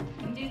Songdo.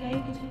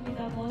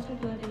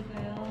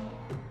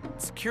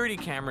 Security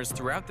cameras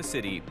throughout the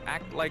city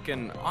act like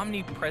an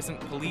omnipresent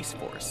police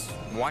force,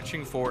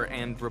 watching for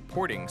and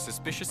reporting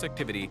suspicious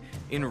activity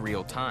in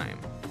real time.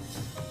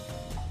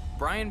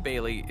 Brian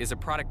Bailey is a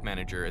product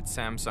manager at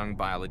Samsung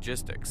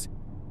Biologistics.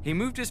 He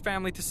moved his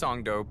family to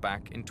Songdo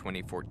back in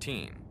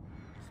 2014.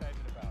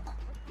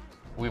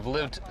 We've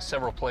lived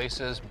several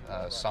places.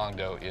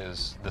 Songdo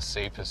is the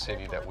safest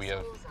city that we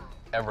have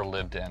ever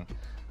lived in.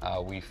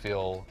 We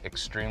feel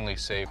extremely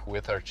safe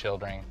with our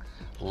children,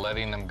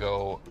 letting them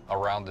go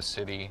around the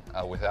city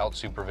without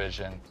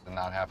supervision and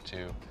not have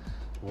to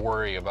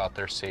worry about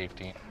their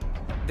safety.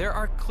 There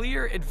are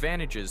clear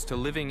advantages to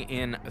living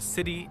in a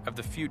city of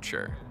the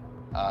future.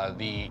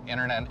 The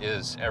internet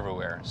is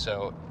everywhere,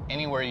 so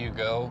anywhere you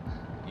go,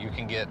 You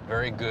can get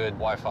very good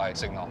Wi-Fi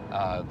signal.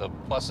 The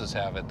buses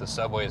have it, the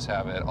subways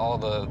have it, all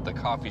the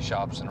coffee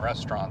shops and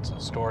restaurants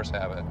and stores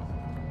have it.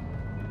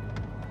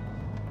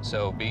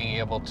 So being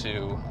able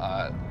to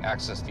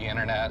access the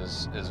internet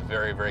is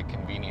very, very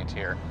convenient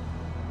here.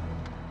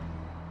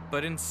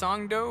 But in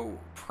Songdo,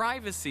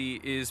 privacy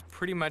is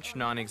pretty much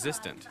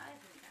non-existent.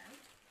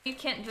 You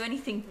can't do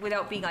anything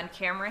without being on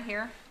camera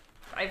here.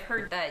 I've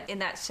heard that in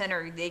that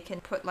center, they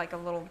can put like a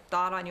little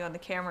dot on you on the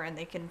camera and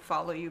they can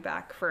follow you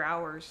back for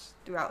hours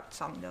throughout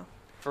Songdo.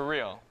 For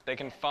real, they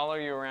can follow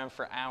you around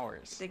for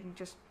hours. They can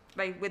just,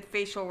 with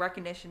facial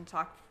recognition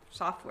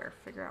software,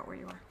 figure out where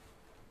you are.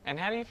 And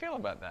how do you feel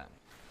about that?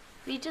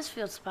 We just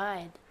feel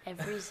spied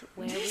everywhere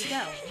we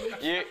go.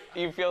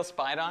 You feel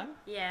spied on?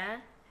 Yeah.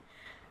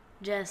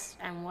 Just,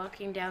 I'm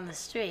walking down the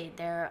street,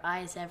 there are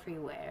eyes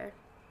everywhere.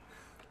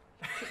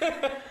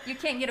 You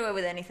can't get away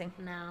with anything.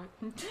 No,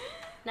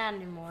 not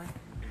anymore.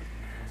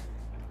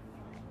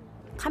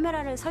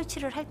 카메라를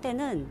설치를 할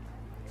때는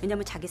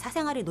왜냐면 자기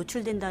사생활이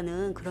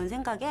노출된다는 그런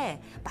생각에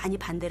많이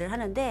반대를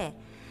하는데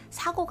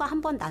사고가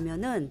한 번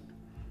나면은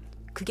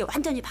그게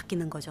완전히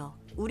바뀌는 거죠.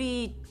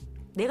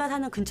 내가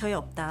사는 근처에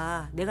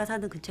없다. 내가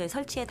사는 근처에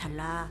설치해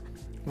달라.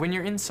 When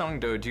you're in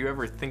Songdo, do you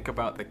ever think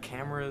about the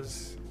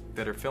cameras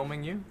that are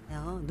filming you?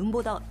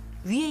 눈보다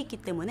위에 있기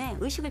때문에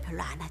의식을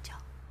별로 안 하죠.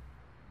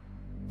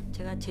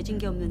 제가 재진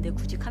게 없는데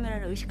굳이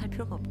카메라를 의식할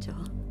필요가 없죠.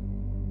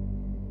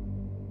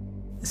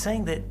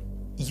 Saying that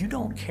you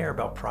don't care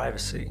about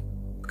privacy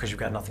because you've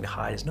got nothing to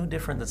hide is no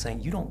different than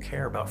saying you don't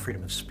care about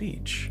freedom of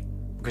speech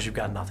because you've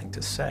got nothing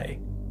to say.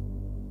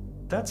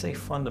 That's a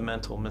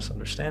fundamental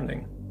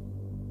misunderstanding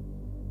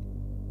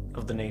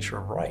of the nature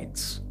of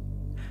rights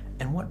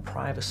and what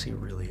privacy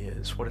really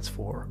is, what it's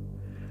for.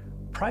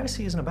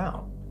 Privacy isn't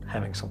about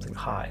having something to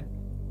hide.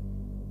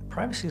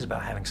 Privacy is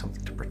about having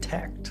something to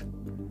protect.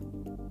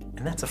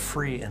 And that's a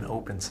free and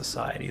open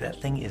society.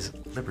 That thing is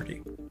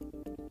liberty.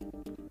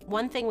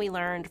 One thing we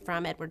learned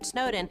from Edward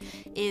Snowden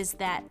is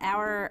that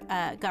our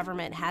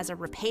government has a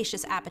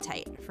rapacious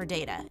appetite for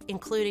data,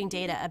 including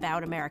data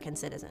about American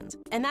citizens.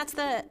 And that's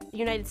the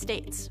United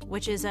States,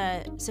 which is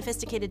a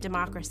sophisticated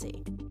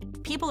democracy.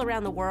 People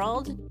around the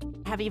world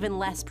have even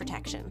less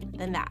protection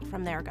than that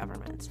from their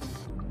governments.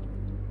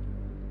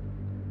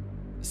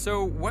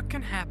 So what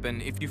can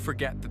happen if you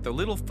forget that the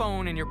little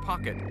phone in your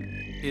pocket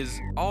is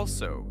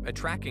also a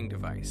tracking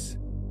device?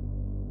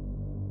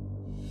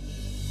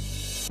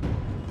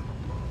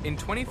 In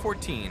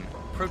 2014,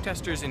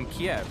 protesters in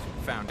Kiev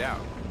found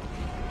out.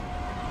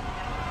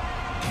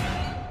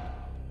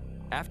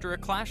 After a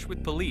clash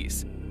with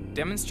police,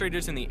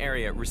 demonstrators in the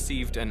area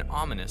received an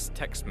ominous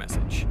text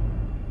message.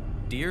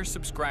 Dear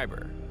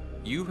subscriber,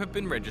 you have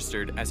been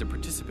registered as a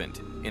participant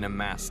in a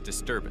mass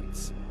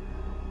disturbance.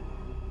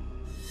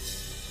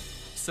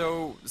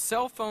 So,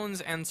 cell phones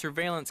and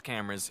surveillance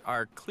cameras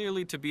are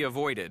clearly to be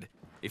avoided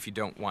if you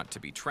don't want to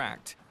be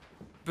tracked.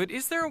 But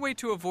is there a way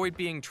to avoid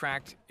being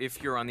tracked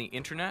if you're on the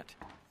internet?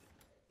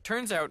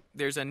 Turns out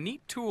there's a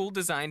neat tool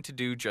designed to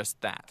do just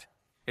that.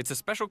 It's a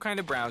special kind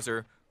of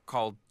browser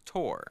called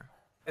Tor.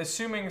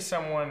 Assuming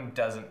someone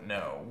doesn't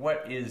know,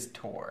 what is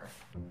Tor?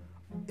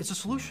 It's a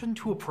solution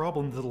to a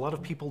problem that a lot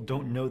of people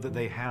don't know that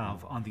they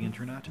have on the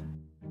internet.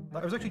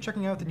 I was actually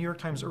checking out the New York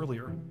Times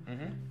earlier.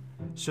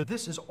 So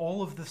this is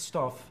all of the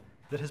stuff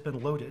that has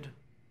been loaded.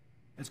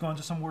 It's gone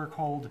to somewhere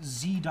called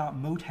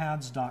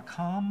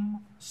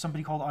z.motads.com,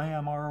 somebody called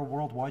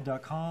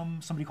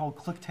imrworldwide.com, somebody called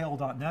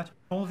clicktail.net.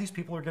 All of these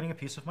people are getting a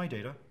piece of my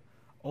data.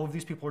 All of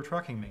these people are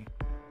tracking me.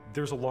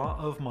 There's a lot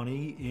of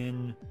money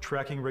in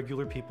tracking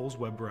regular people's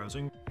web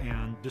browsing,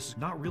 and this is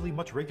not really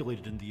much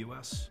regulated in the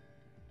US.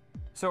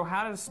 So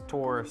how does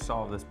Tor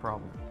solve this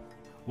problem?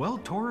 Well,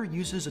 Tor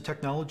uses a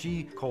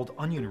technology called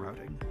onion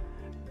routing,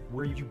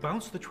 where you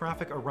bounce the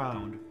traffic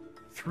around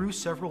through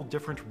several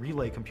different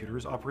relay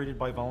computers operated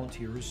by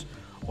volunteers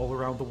all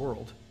around the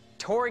world.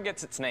 Tor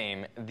gets its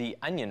name, the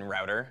onion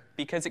router,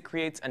 because it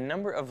creates a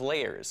number of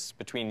layers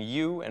between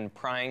you and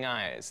prying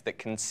eyes that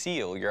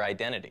conceal your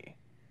identity.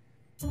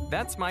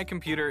 That's my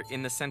computer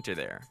in the center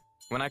there.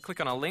 When I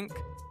click on a link,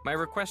 my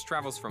request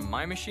travels from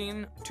my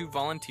machine to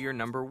volunteer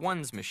number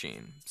 1's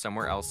machine,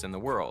 somewhere else in the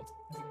world.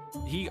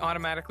 He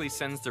automatically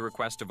sends the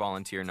request to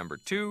volunteer number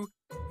 2,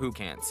 who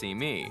can't see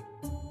me.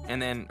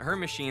 And then her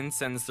machine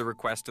sends the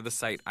request to the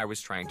site I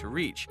was trying to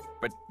reach.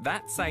 But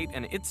that site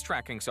and its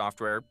tracking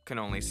software can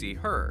only see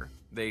her.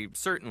 They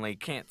certainly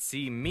can't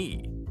see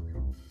me.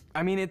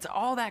 I mean, it's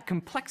all that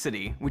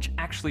complexity which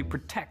actually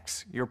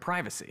protects your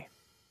privacy.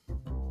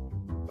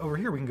 Over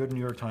here, we can go to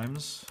New York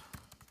Times,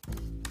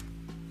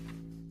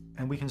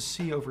 and we can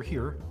see over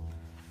here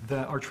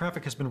that our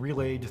traffic has been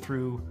relayed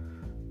through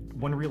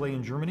one relay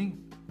in Germany,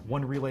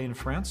 one relay in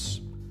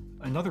France,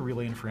 another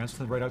relay in France,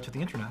 and then right out to the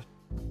internet.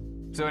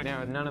 So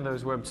now none of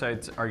those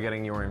websites are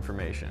getting your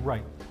information.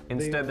 Right.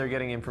 Instead, they're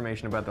getting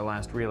information about the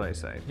last relay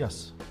site.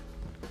 Yes.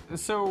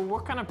 So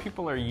what kind of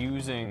people are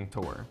using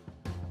Tor?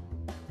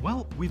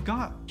 Well, we've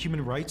got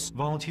human rights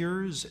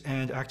volunteers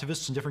and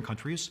activists in different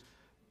countries.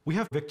 We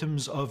have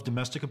victims of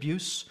domestic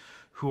abuse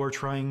who are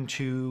trying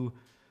to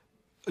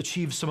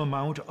achieve some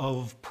amount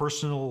of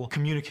personal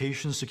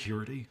communication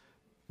security.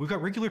 We've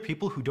got regular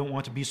people who don't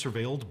want to be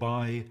surveilled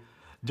by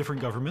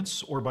different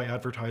governments or by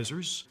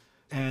advertisers,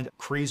 and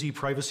crazy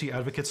privacy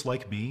advocates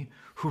like me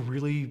who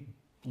really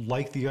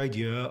like the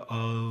idea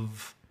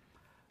of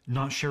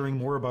not sharing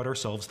more about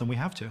ourselves than we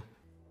have to.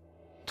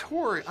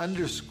 Tor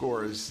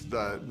underscores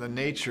the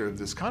nature of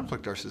this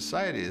conflict our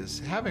society is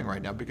having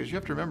right now, because you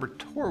have to remember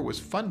Tor was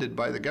funded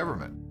by the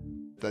government.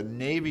 The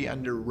Navy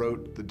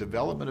underwrote the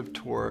development of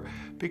Tor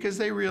because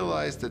they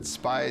realized that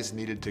spies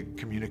needed to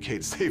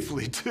communicate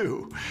safely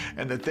too,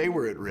 and that they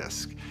were at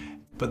risk.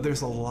 But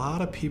there's a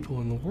lot of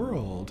people in the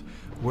world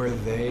where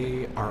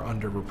they are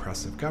under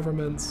repressive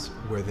governments,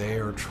 where they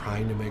are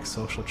trying to make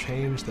social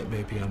change that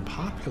may be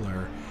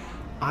unpopular.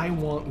 I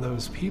want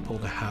those people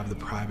to have the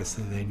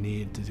privacy they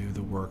need to do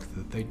the work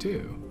that they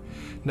do.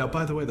 Now,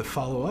 by the way, the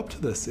follow-up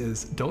to this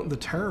is, don't the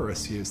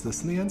terrorists use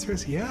this? And the answer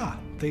is, yeah,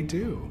 they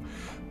do.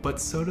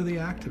 But so do the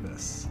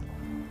activists.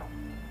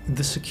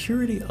 The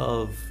security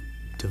of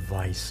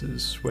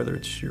devices, whether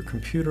it's your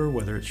computer,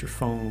 whether it's your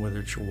phone, whether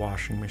it's your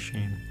washing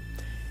machine,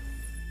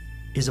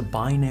 is a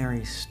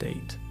binary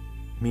state,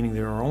 meaning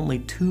there are only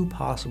two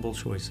possible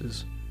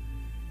choices.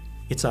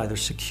 It's either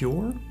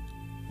secure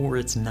or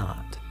it's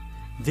not.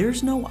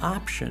 There's no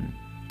option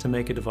to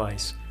make a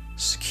device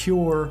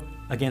secure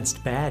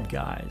against bad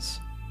guys,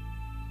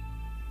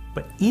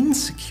 but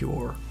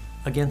insecure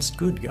against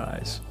good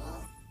guys.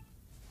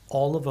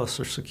 All of us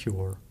are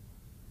secure,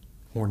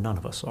 or none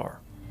of us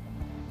are.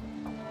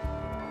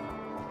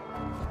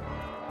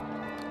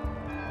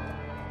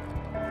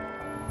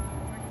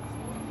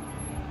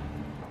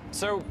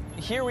 So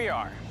here we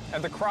are,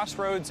 at the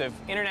crossroads of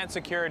internet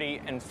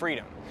security and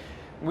freedom.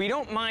 We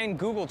don't mind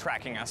Google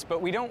tracking us,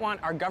 but we don't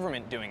want our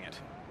government doing it.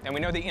 And we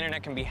know the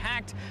internet can be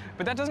hacked,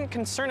 but that doesn't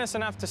concern us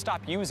enough to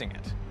stop using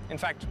it. In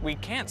fact, we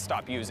can't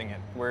stop using it.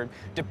 We're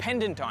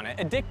dependent on it,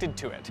 addicted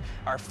to it.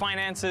 Our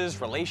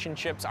finances,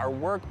 relationships, our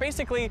work,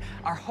 basically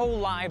our whole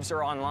lives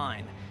are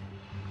online.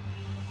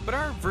 But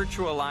our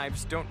virtual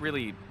lives don't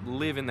really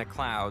live in the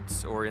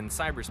clouds or in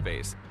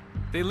cyberspace.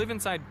 They live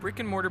inside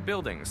brick-and-mortar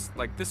buildings,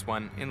 like this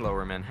one in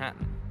Lower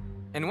Manhattan.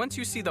 And once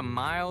you see the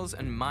miles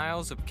and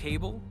miles of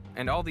cable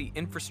and all the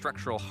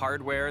infrastructural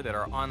hardware that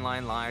our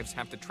online lives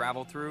have to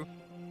travel through,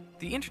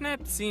 the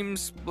internet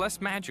seems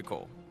less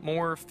magical,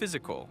 more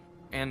physical,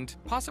 and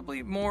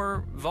possibly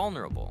more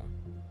vulnerable.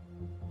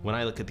 When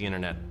I look at the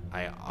internet,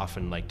 I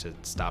often like to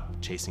stop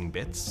chasing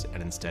bits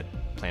and instead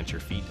plant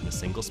your feet in a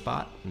single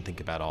spot and think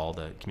about all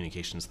the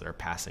communications that are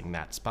passing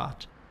that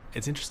spot.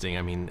 It's interesting,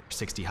 I mean,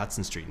 60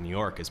 Hudson Street in New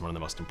York is one of the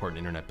most important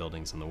internet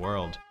buildings in the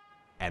world,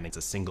 and it's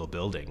a single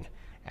building.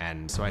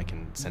 And so I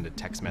can send a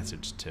text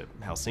message to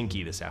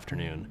Helsinki this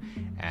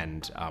afternoon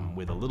and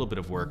with a little bit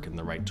of work and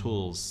the right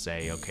tools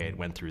say, okay, it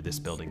went through this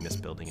building, and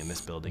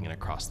this building, and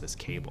across this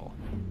cable.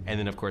 And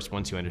then of course,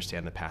 once you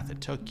understand the path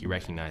it took, you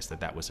recognize that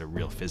that was a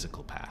real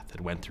physical path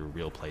that went through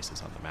real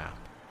places on the map.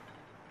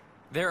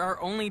 There are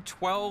only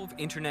 12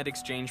 internet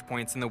exchange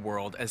points in the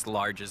world as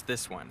large as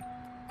this one,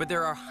 but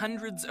there are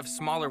hundreds of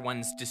smaller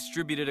ones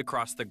distributed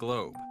across the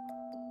globe.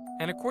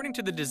 And according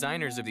to the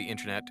designers of the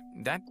internet,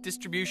 that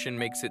distribution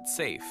makes it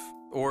safe,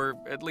 or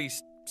at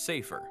least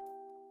safer.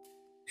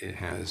 It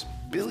has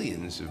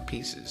billions of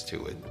pieces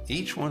to it,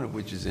 each one of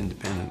which is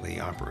independently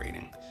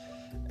operating.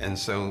 And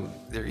so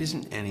there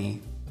isn't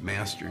any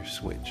master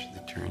switch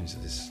that turns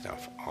this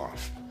stuff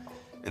off.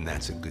 And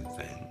that's a good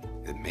thing.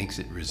 It makes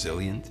it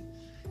resilient.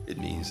 It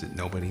means that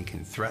nobody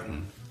can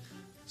threaten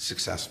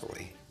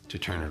successfully to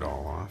turn it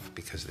all off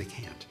because they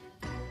can't.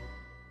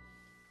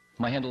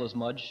 My handle is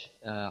Mudge.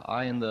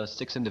 I and the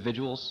 6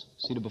 individuals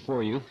seated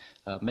before you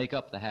make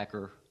up the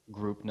hacker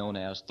group known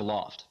as The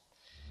Loft.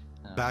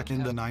 Back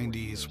in the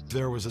 90s,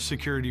 there was a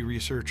security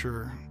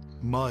researcher,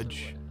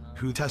 Mudge,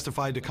 who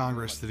testified to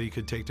Congress that he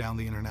could take down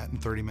the internet in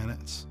 30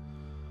 minutes.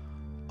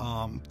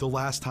 The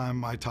last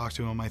time I talked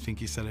to him, I think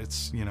he said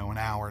it's, an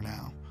hour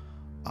now.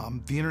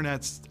 The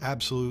internet's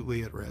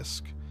absolutely at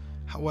risk.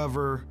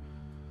 However,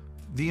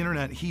 the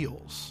internet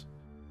heals.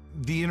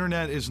 The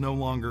internet is no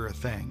longer a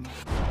thing,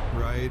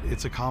 right?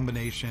 It's a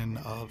combination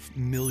of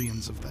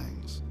millions of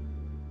things.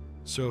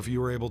 So if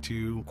you were able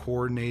to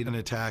coordinate an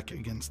attack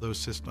against those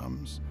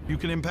systems, you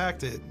can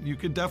impact it. You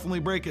could definitely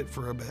break it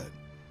for a bit,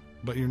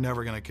 but you're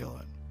never gonna kill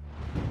it.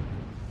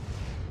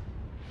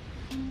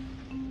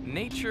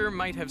 Nature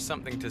might have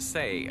something to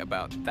say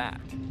about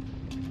that.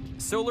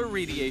 Solar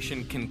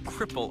radiation can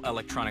cripple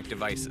electronic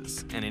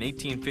devices, and in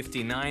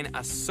 1859,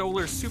 a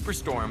solar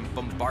superstorm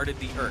bombarded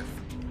the Earth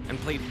and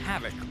played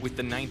havoc with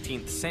the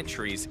 19th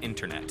century's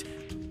internet,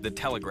 the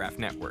telegraph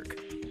network.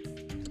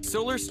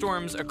 Solar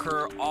storms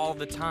occur all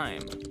the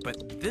time,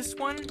 but this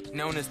one,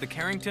 known as the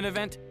Carrington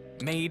event,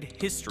 made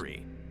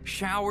history.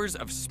 Showers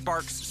of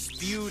sparks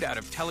spewed out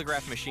of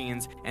telegraph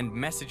machines and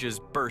messages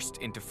burst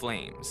into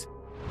flames.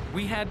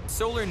 We had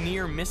solar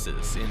near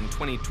misses in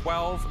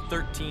 2012,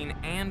 13,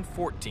 and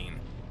 14,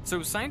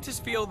 so scientists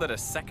feel that a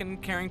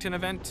second Carrington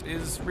event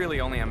is really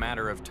only a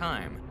matter of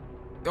time.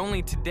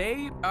 Only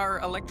today, our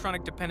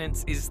electronic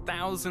dependence is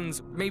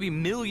thousands, maybe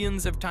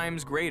millions of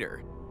times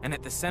greater. And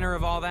at the center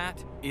of all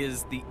that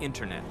is the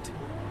internet.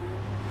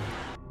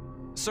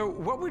 So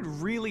what would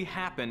really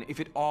happen if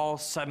it all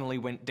suddenly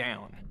went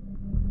down?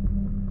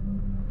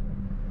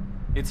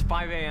 It's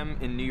 5 a.m.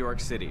 in New York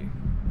City,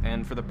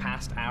 and for the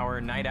past hour,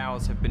 night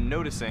owls have been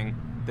noticing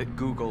that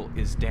Google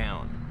is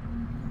down.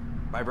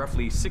 By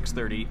roughly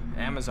 6:30,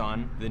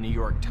 Amazon, the New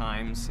York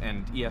Times,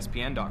 and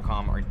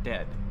ESPN.com are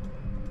dead.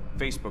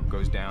 Facebook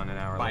goes down an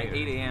hour later. By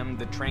 8 a.m.,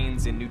 the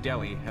trains in New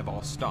Delhi have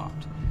all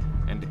stopped,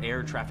 and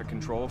air traffic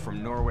control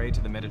from Norway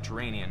to the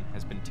Mediterranean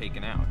has been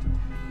taken out,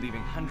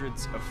 leaving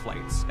hundreds of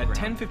flights. At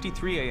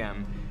 10:53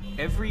 a.m.,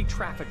 every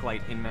traffic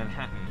light in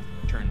Manhattan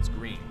turns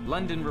green.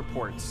 London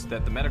reports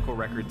that the medical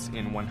records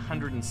in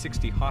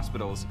 160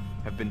 hospitals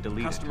have been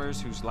deleted.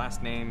 Customers whose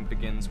last name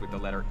begins with the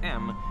letter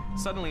M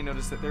suddenly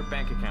notice that their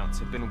bank accounts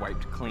have been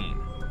wiped clean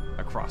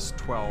across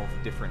 12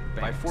 different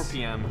banks. By 4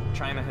 p.m.,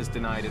 China has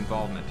denied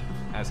involvement,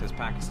 as has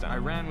Pakistan.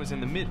 Iran was in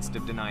the midst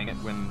of denying it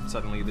when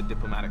suddenly the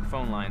diplomatic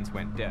phone lines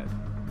went dead.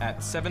 At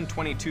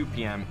 7:22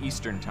 p.m.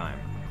 Eastern Time,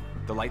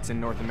 the lights in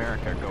North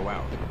America go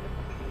out,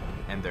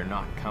 and they're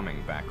not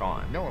coming back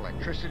on. No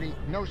electricity,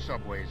 no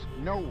subways,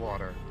 no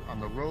water. On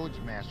the roads,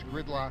 mass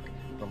gridlock,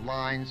 the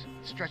lines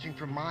stretching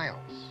for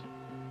miles.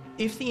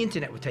 If the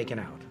internet were taken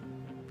out,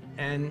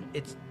 and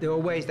there are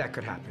ways that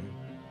could happen,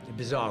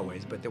 bizarre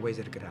ways, but there are ways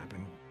that it could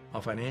happen.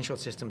 Our financial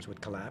systems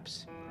would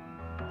collapse.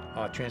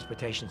 Our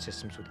transportation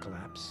systems would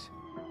collapse.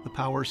 The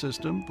power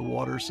system, the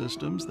water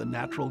systems, the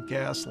natural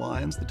gas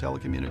lines, the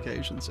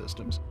telecommunication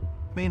systems.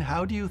 I mean,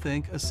 how do you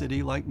think a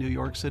city like New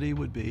York City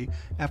would be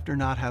after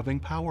not having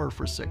power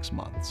for 6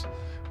 months?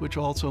 Which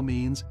also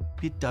means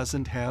it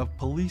doesn't have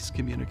police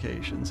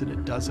communications, and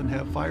it doesn't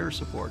have fire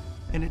support,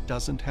 and it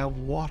doesn't have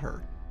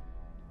water.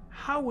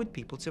 How would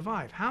people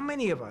survive? How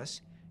many of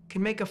us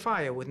can make a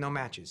fire with no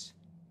matches?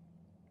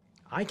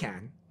 I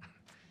can.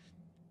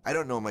 I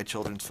don't know my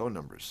children's phone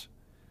numbers,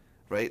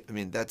 right? I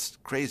mean, that's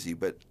crazy,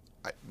 but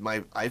my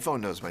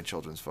iPhone knows my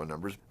children's phone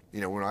numbers.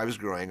 You know, when I was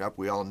growing up,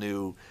 we all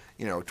knew,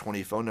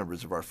 20 phone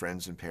numbers of our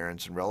friends and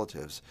parents and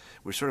relatives.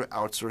 We're sort of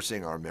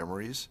outsourcing our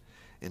memories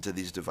into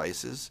these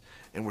devices,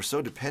 and we're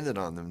so dependent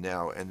on them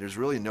now, and there's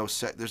really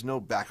there's no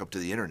backup to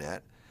the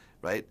internet,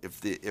 right?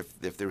 If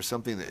there was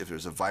if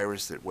there's a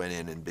virus that went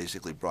in and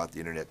basically brought the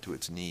internet to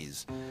its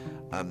knees,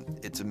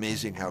 it's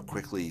amazing how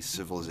quickly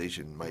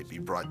civilization might be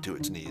brought to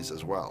its knees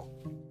as well.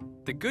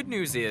 The good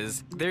news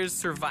is there's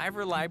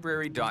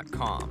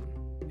survivorlibrary.com.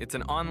 It's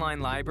an online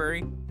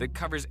library that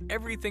covers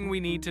everything we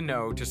need to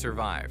know to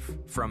survive,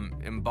 from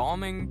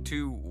embalming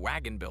to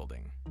wagon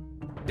building.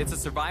 It's a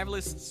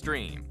survivalist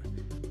stream,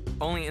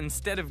 only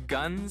instead of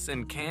guns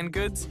and canned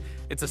goods,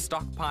 it's a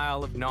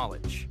stockpile of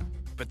knowledge.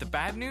 But the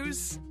bad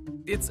news?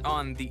 It's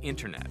on the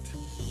internet.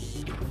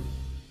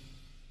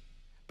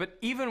 But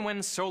even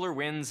when solar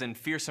winds and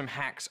fearsome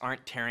hacks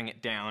aren't tearing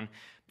it down,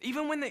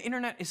 even when the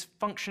internet is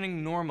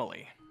functioning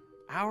normally,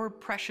 our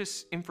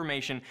precious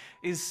information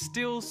is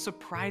still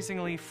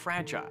surprisingly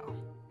fragile.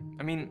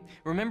 I mean,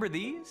 remember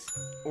these?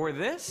 Or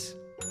this?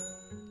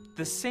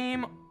 The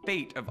same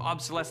fate of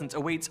obsolescence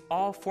awaits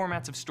all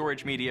formats of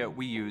storage media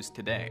we use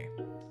today.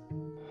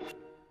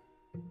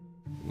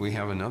 We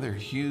have another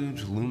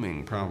huge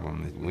looming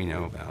problem that we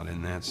know about,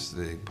 and that's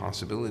the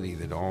possibility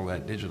that all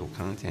that digital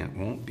content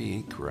won't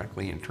be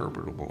correctly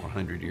interpretable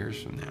 100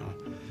 years from now,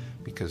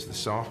 because the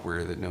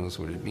software that knows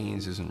what it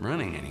means isn't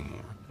running anymore.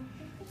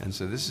 And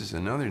so this is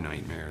another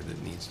nightmare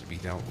that needs to be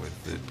dealt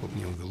with, the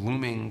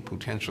looming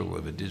potential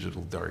of a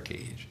digital dark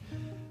age.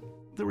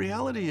 The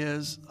reality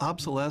is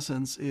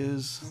obsolescence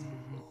is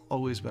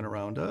always been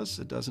around us.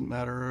 It doesn't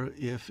matter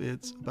if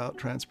it's about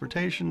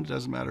transportation, it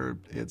doesn't matter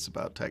if it's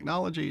about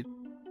technology.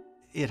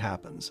 It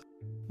happens.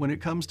 When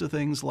it comes to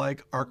things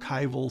like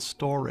archival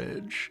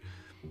storage,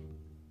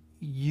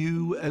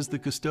 you as the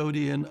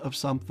custodian of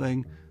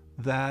something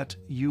that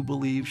you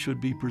believe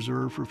should be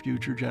preserved for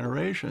future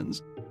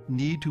generations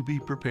need to be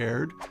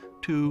prepared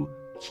to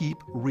keep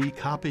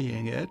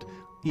recopying it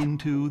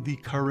into the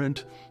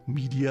current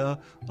media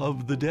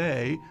of the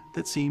day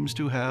that seems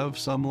to have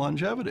some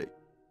longevity.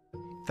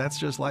 That's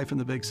just life in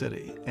the big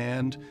city.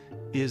 And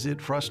is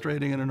it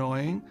frustrating and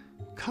annoying?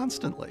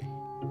 Constantly.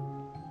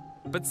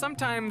 But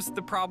sometimes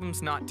the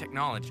problem's not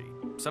technology.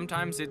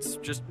 Sometimes it's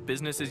just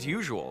business as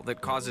usual that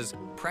causes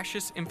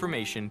precious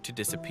information to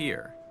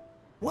disappear.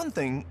 One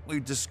thing we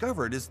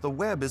discovered is the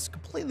web is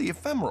completely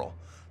ephemeral.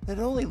 It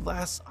only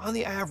lasts on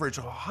the average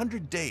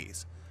 100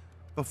 days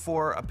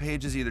before a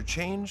page is either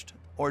changed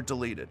or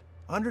deleted.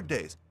 100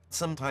 days.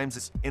 Sometimes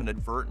it's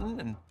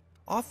inadvertent, and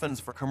often it's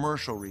for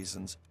commercial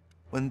reasons.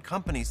 When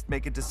companies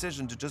make a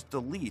decision to just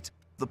delete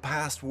the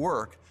past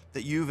work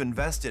that you've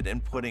invested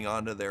in putting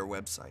onto their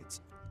websites.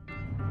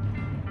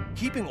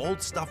 Keeping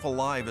old stuff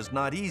alive is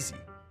not easy.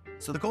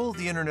 So the goal of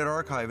the Internet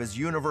Archive is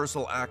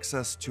universal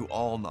access to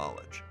all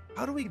knowledge.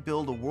 How do we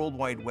build a World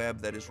Wide Web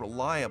that is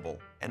reliable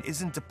and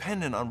isn't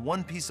dependent on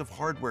one piece of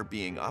hardware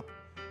being up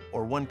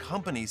or one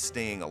company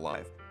staying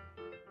alive?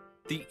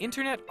 The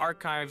Internet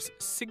Archive's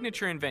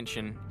signature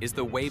invention is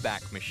the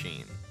Wayback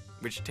Machine,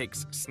 which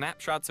takes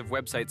snapshots of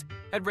websites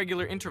at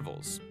regular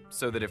intervals,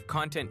 so that if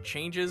content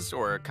changes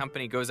or a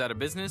company goes out of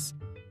business,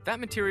 that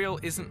material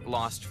isn't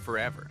lost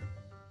forever.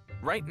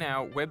 Right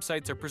now,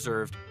 websites are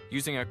preserved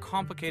using a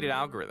complicated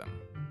algorithm,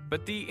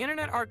 but the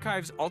Internet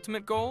Archive's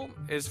ultimate goal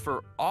is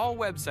for all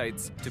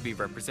websites to be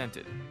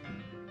represented.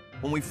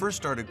 When we first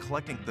started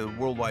collecting, the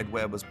World Wide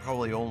Web was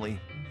probably only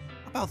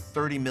about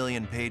 30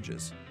 million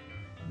pages.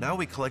 Now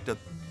we collect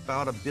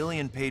about 1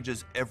 billion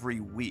pages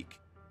every week.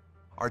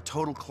 Our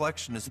total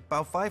collection is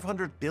about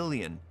 500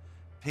 billion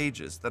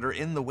pages that are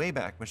in the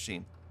Wayback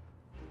Machine.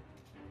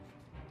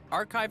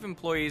 Archive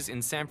employees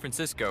in San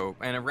Francisco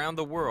and around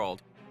the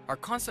world are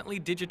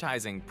constantly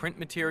digitizing print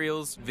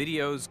materials,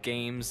 videos,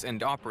 games,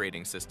 and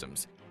operating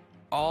systems,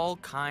 all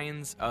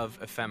kinds of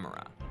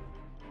ephemera.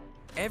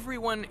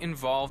 Everyone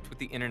involved with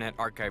the Internet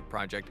Archive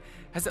project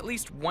has at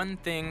least one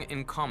thing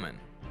in common.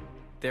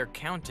 They're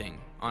counting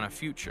on a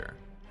future.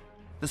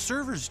 The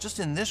servers just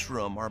in this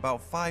room are about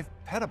 5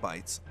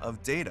 petabytes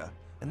of data,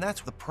 and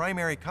that's the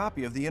primary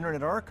copy of the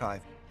Internet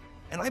Archive.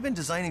 And I've been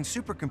designing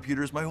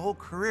supercomputers my whole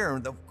career,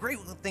 and the great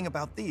thing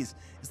about these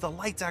is the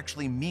lights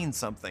actually mean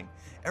something.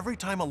 Every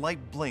time a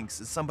light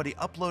blinks is somebody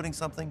uploading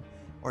something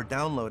or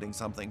downloading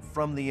something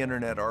from the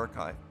Internet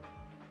Archive.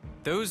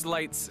 Those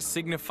lights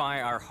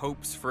signify our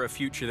hopes for a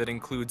future that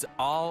includes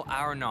all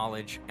our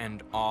knowledge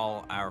and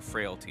all our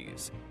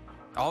frailties,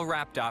 all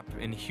wrapped up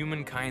in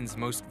humankind's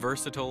most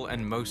versatile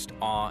and most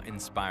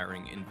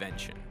awe-inspiring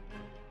invention.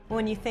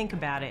 When you think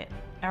about it,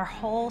 our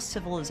whole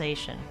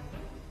civilization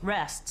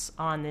rests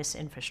on this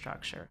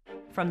infrastructure.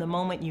 From the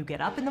moment you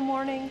get up in the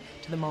morning,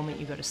 to the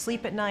moment you go to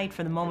sleep at night,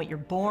 from the moment you're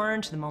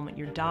born to the moment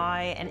you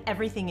die, and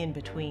everything in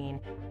between.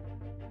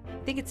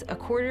 I think it's a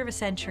quarter of a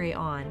century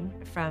on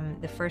from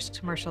the first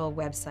commercial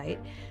website.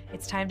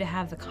 It's time to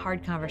have the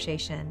hard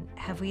conversation.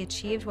 Have we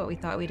achieved what we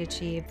thought we'd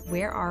achieve?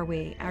 Where are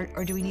we?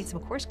 Or do we need some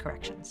course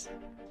corrections?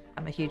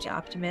 I'm a huge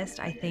optimist.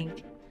 I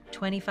think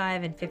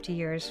 25 and 50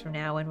 years from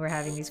now, when we're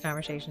having these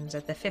conversations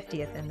at the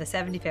 50th and the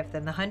 75th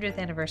and the 100th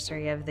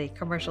anniversary of the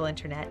commercial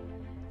internet,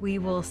 we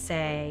will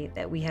say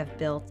that we have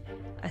built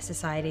a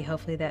society,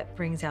 hopefully, that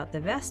brings out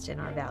the best in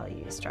our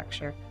value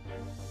structure.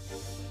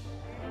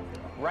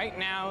 Right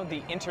now,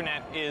 the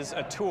internet is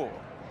a tool.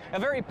 A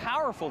very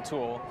powerful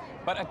tool,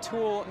 but a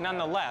tool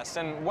nonetheless,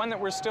 and one that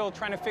we're still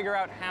trying to figure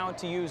out how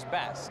to use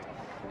best.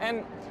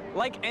 And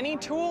like any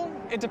tool,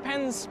 it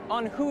depends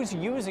on who's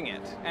using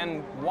it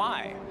and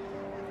why.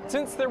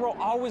 Since there will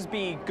always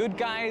be good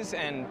guys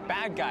and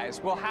bad guys,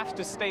 we'll have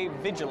to stay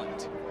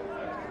vigilant.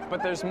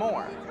 But there's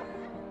more.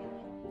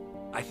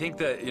 I think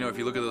that, if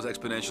you look at those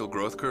exponential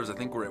growth curves, I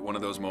think we're at one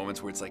of those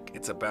moments where it's like,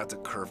 it's about to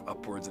curve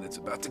upwards and it's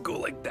about to go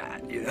like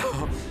that,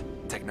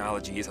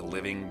 Technology is a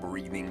living,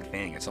 breathing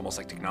thing. It's almost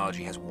like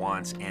technology has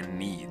wants and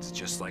needs,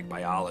 just like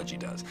biology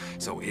does.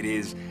 So it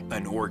is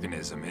an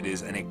organism. It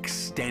is an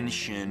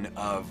extension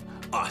of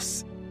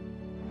us.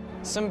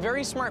 Some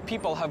very smart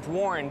people have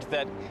warned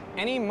that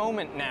any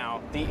moment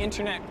now, the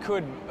internet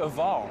could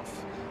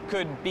evolve,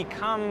 could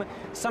become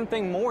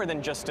something more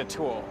than just a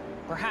tool.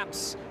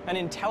 Perhaps an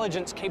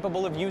intelligence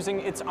capable of using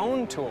its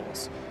own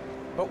tools.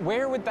 But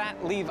where would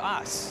that leave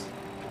us?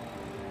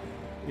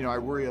 I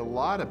worry a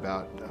lot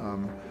about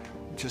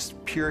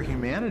just pure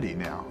humanity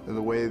now,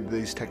 the way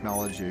these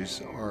technologies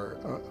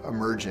are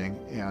emerging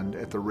and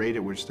at the rate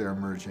at which they're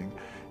emerging,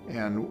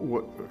 and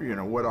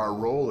what our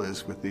role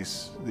is with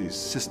these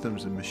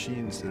systems and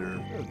machines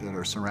that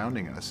are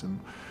surrounding us. And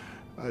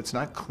it's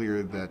not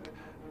clear that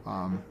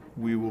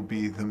we will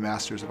be the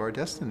masters of our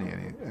destiny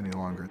any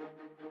longer.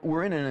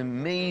 We're in an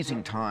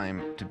amazing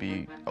time to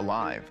be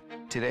alive.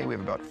 Today we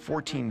have about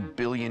 14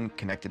 billion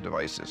connected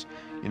devices.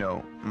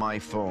 My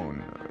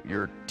phone,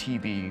 your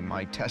TV,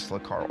 my Tesla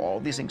car, all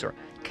these things are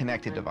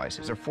connected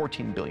devices. There are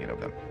 14 billion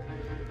of them.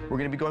 We're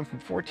going to be going from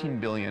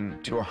 14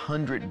 billion to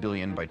 100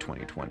 billion by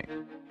 2020.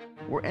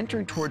 We're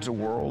entering towards a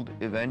world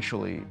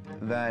eventually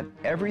that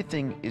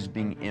everything is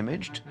being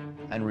imaged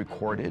and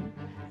recorded,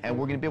 and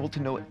we're going to be able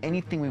to know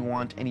anything we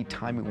want,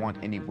 anytime we want,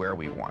 anywhere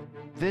we want.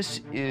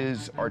 This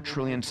is our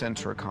trillion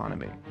sensor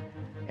economy.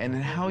 And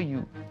then how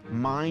you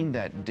mine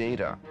that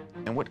data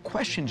and what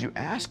questions you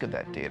ask of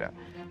that data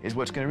is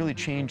what's going to really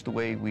change the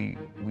way we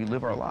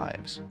live our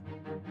lives.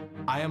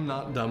 I am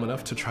not dumb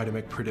enough to try to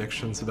make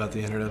predictions about the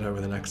internet over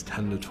the next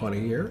 10 to 20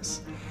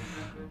 years.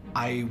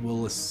 I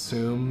will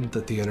assume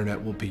that the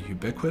internet will be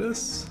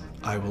ubiquitous.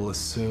 I will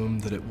assume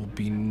that it will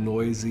be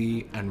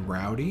noisy and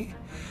rowdy.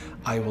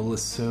 I will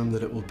assume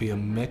that it will be a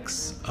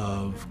mix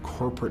of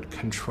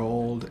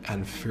corporate-controlled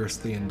and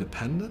fiercely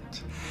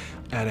independent,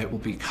 and it will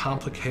be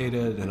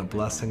complicated and a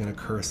blessing and a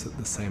curse at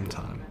the same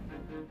time.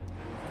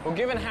 Well,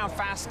 given how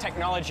fast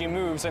technology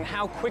moves and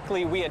how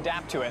quickly we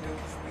adapt to it,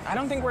 I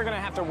don't think we're going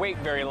to have to wait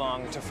very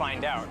long to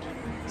find out.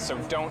 So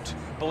don't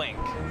blink.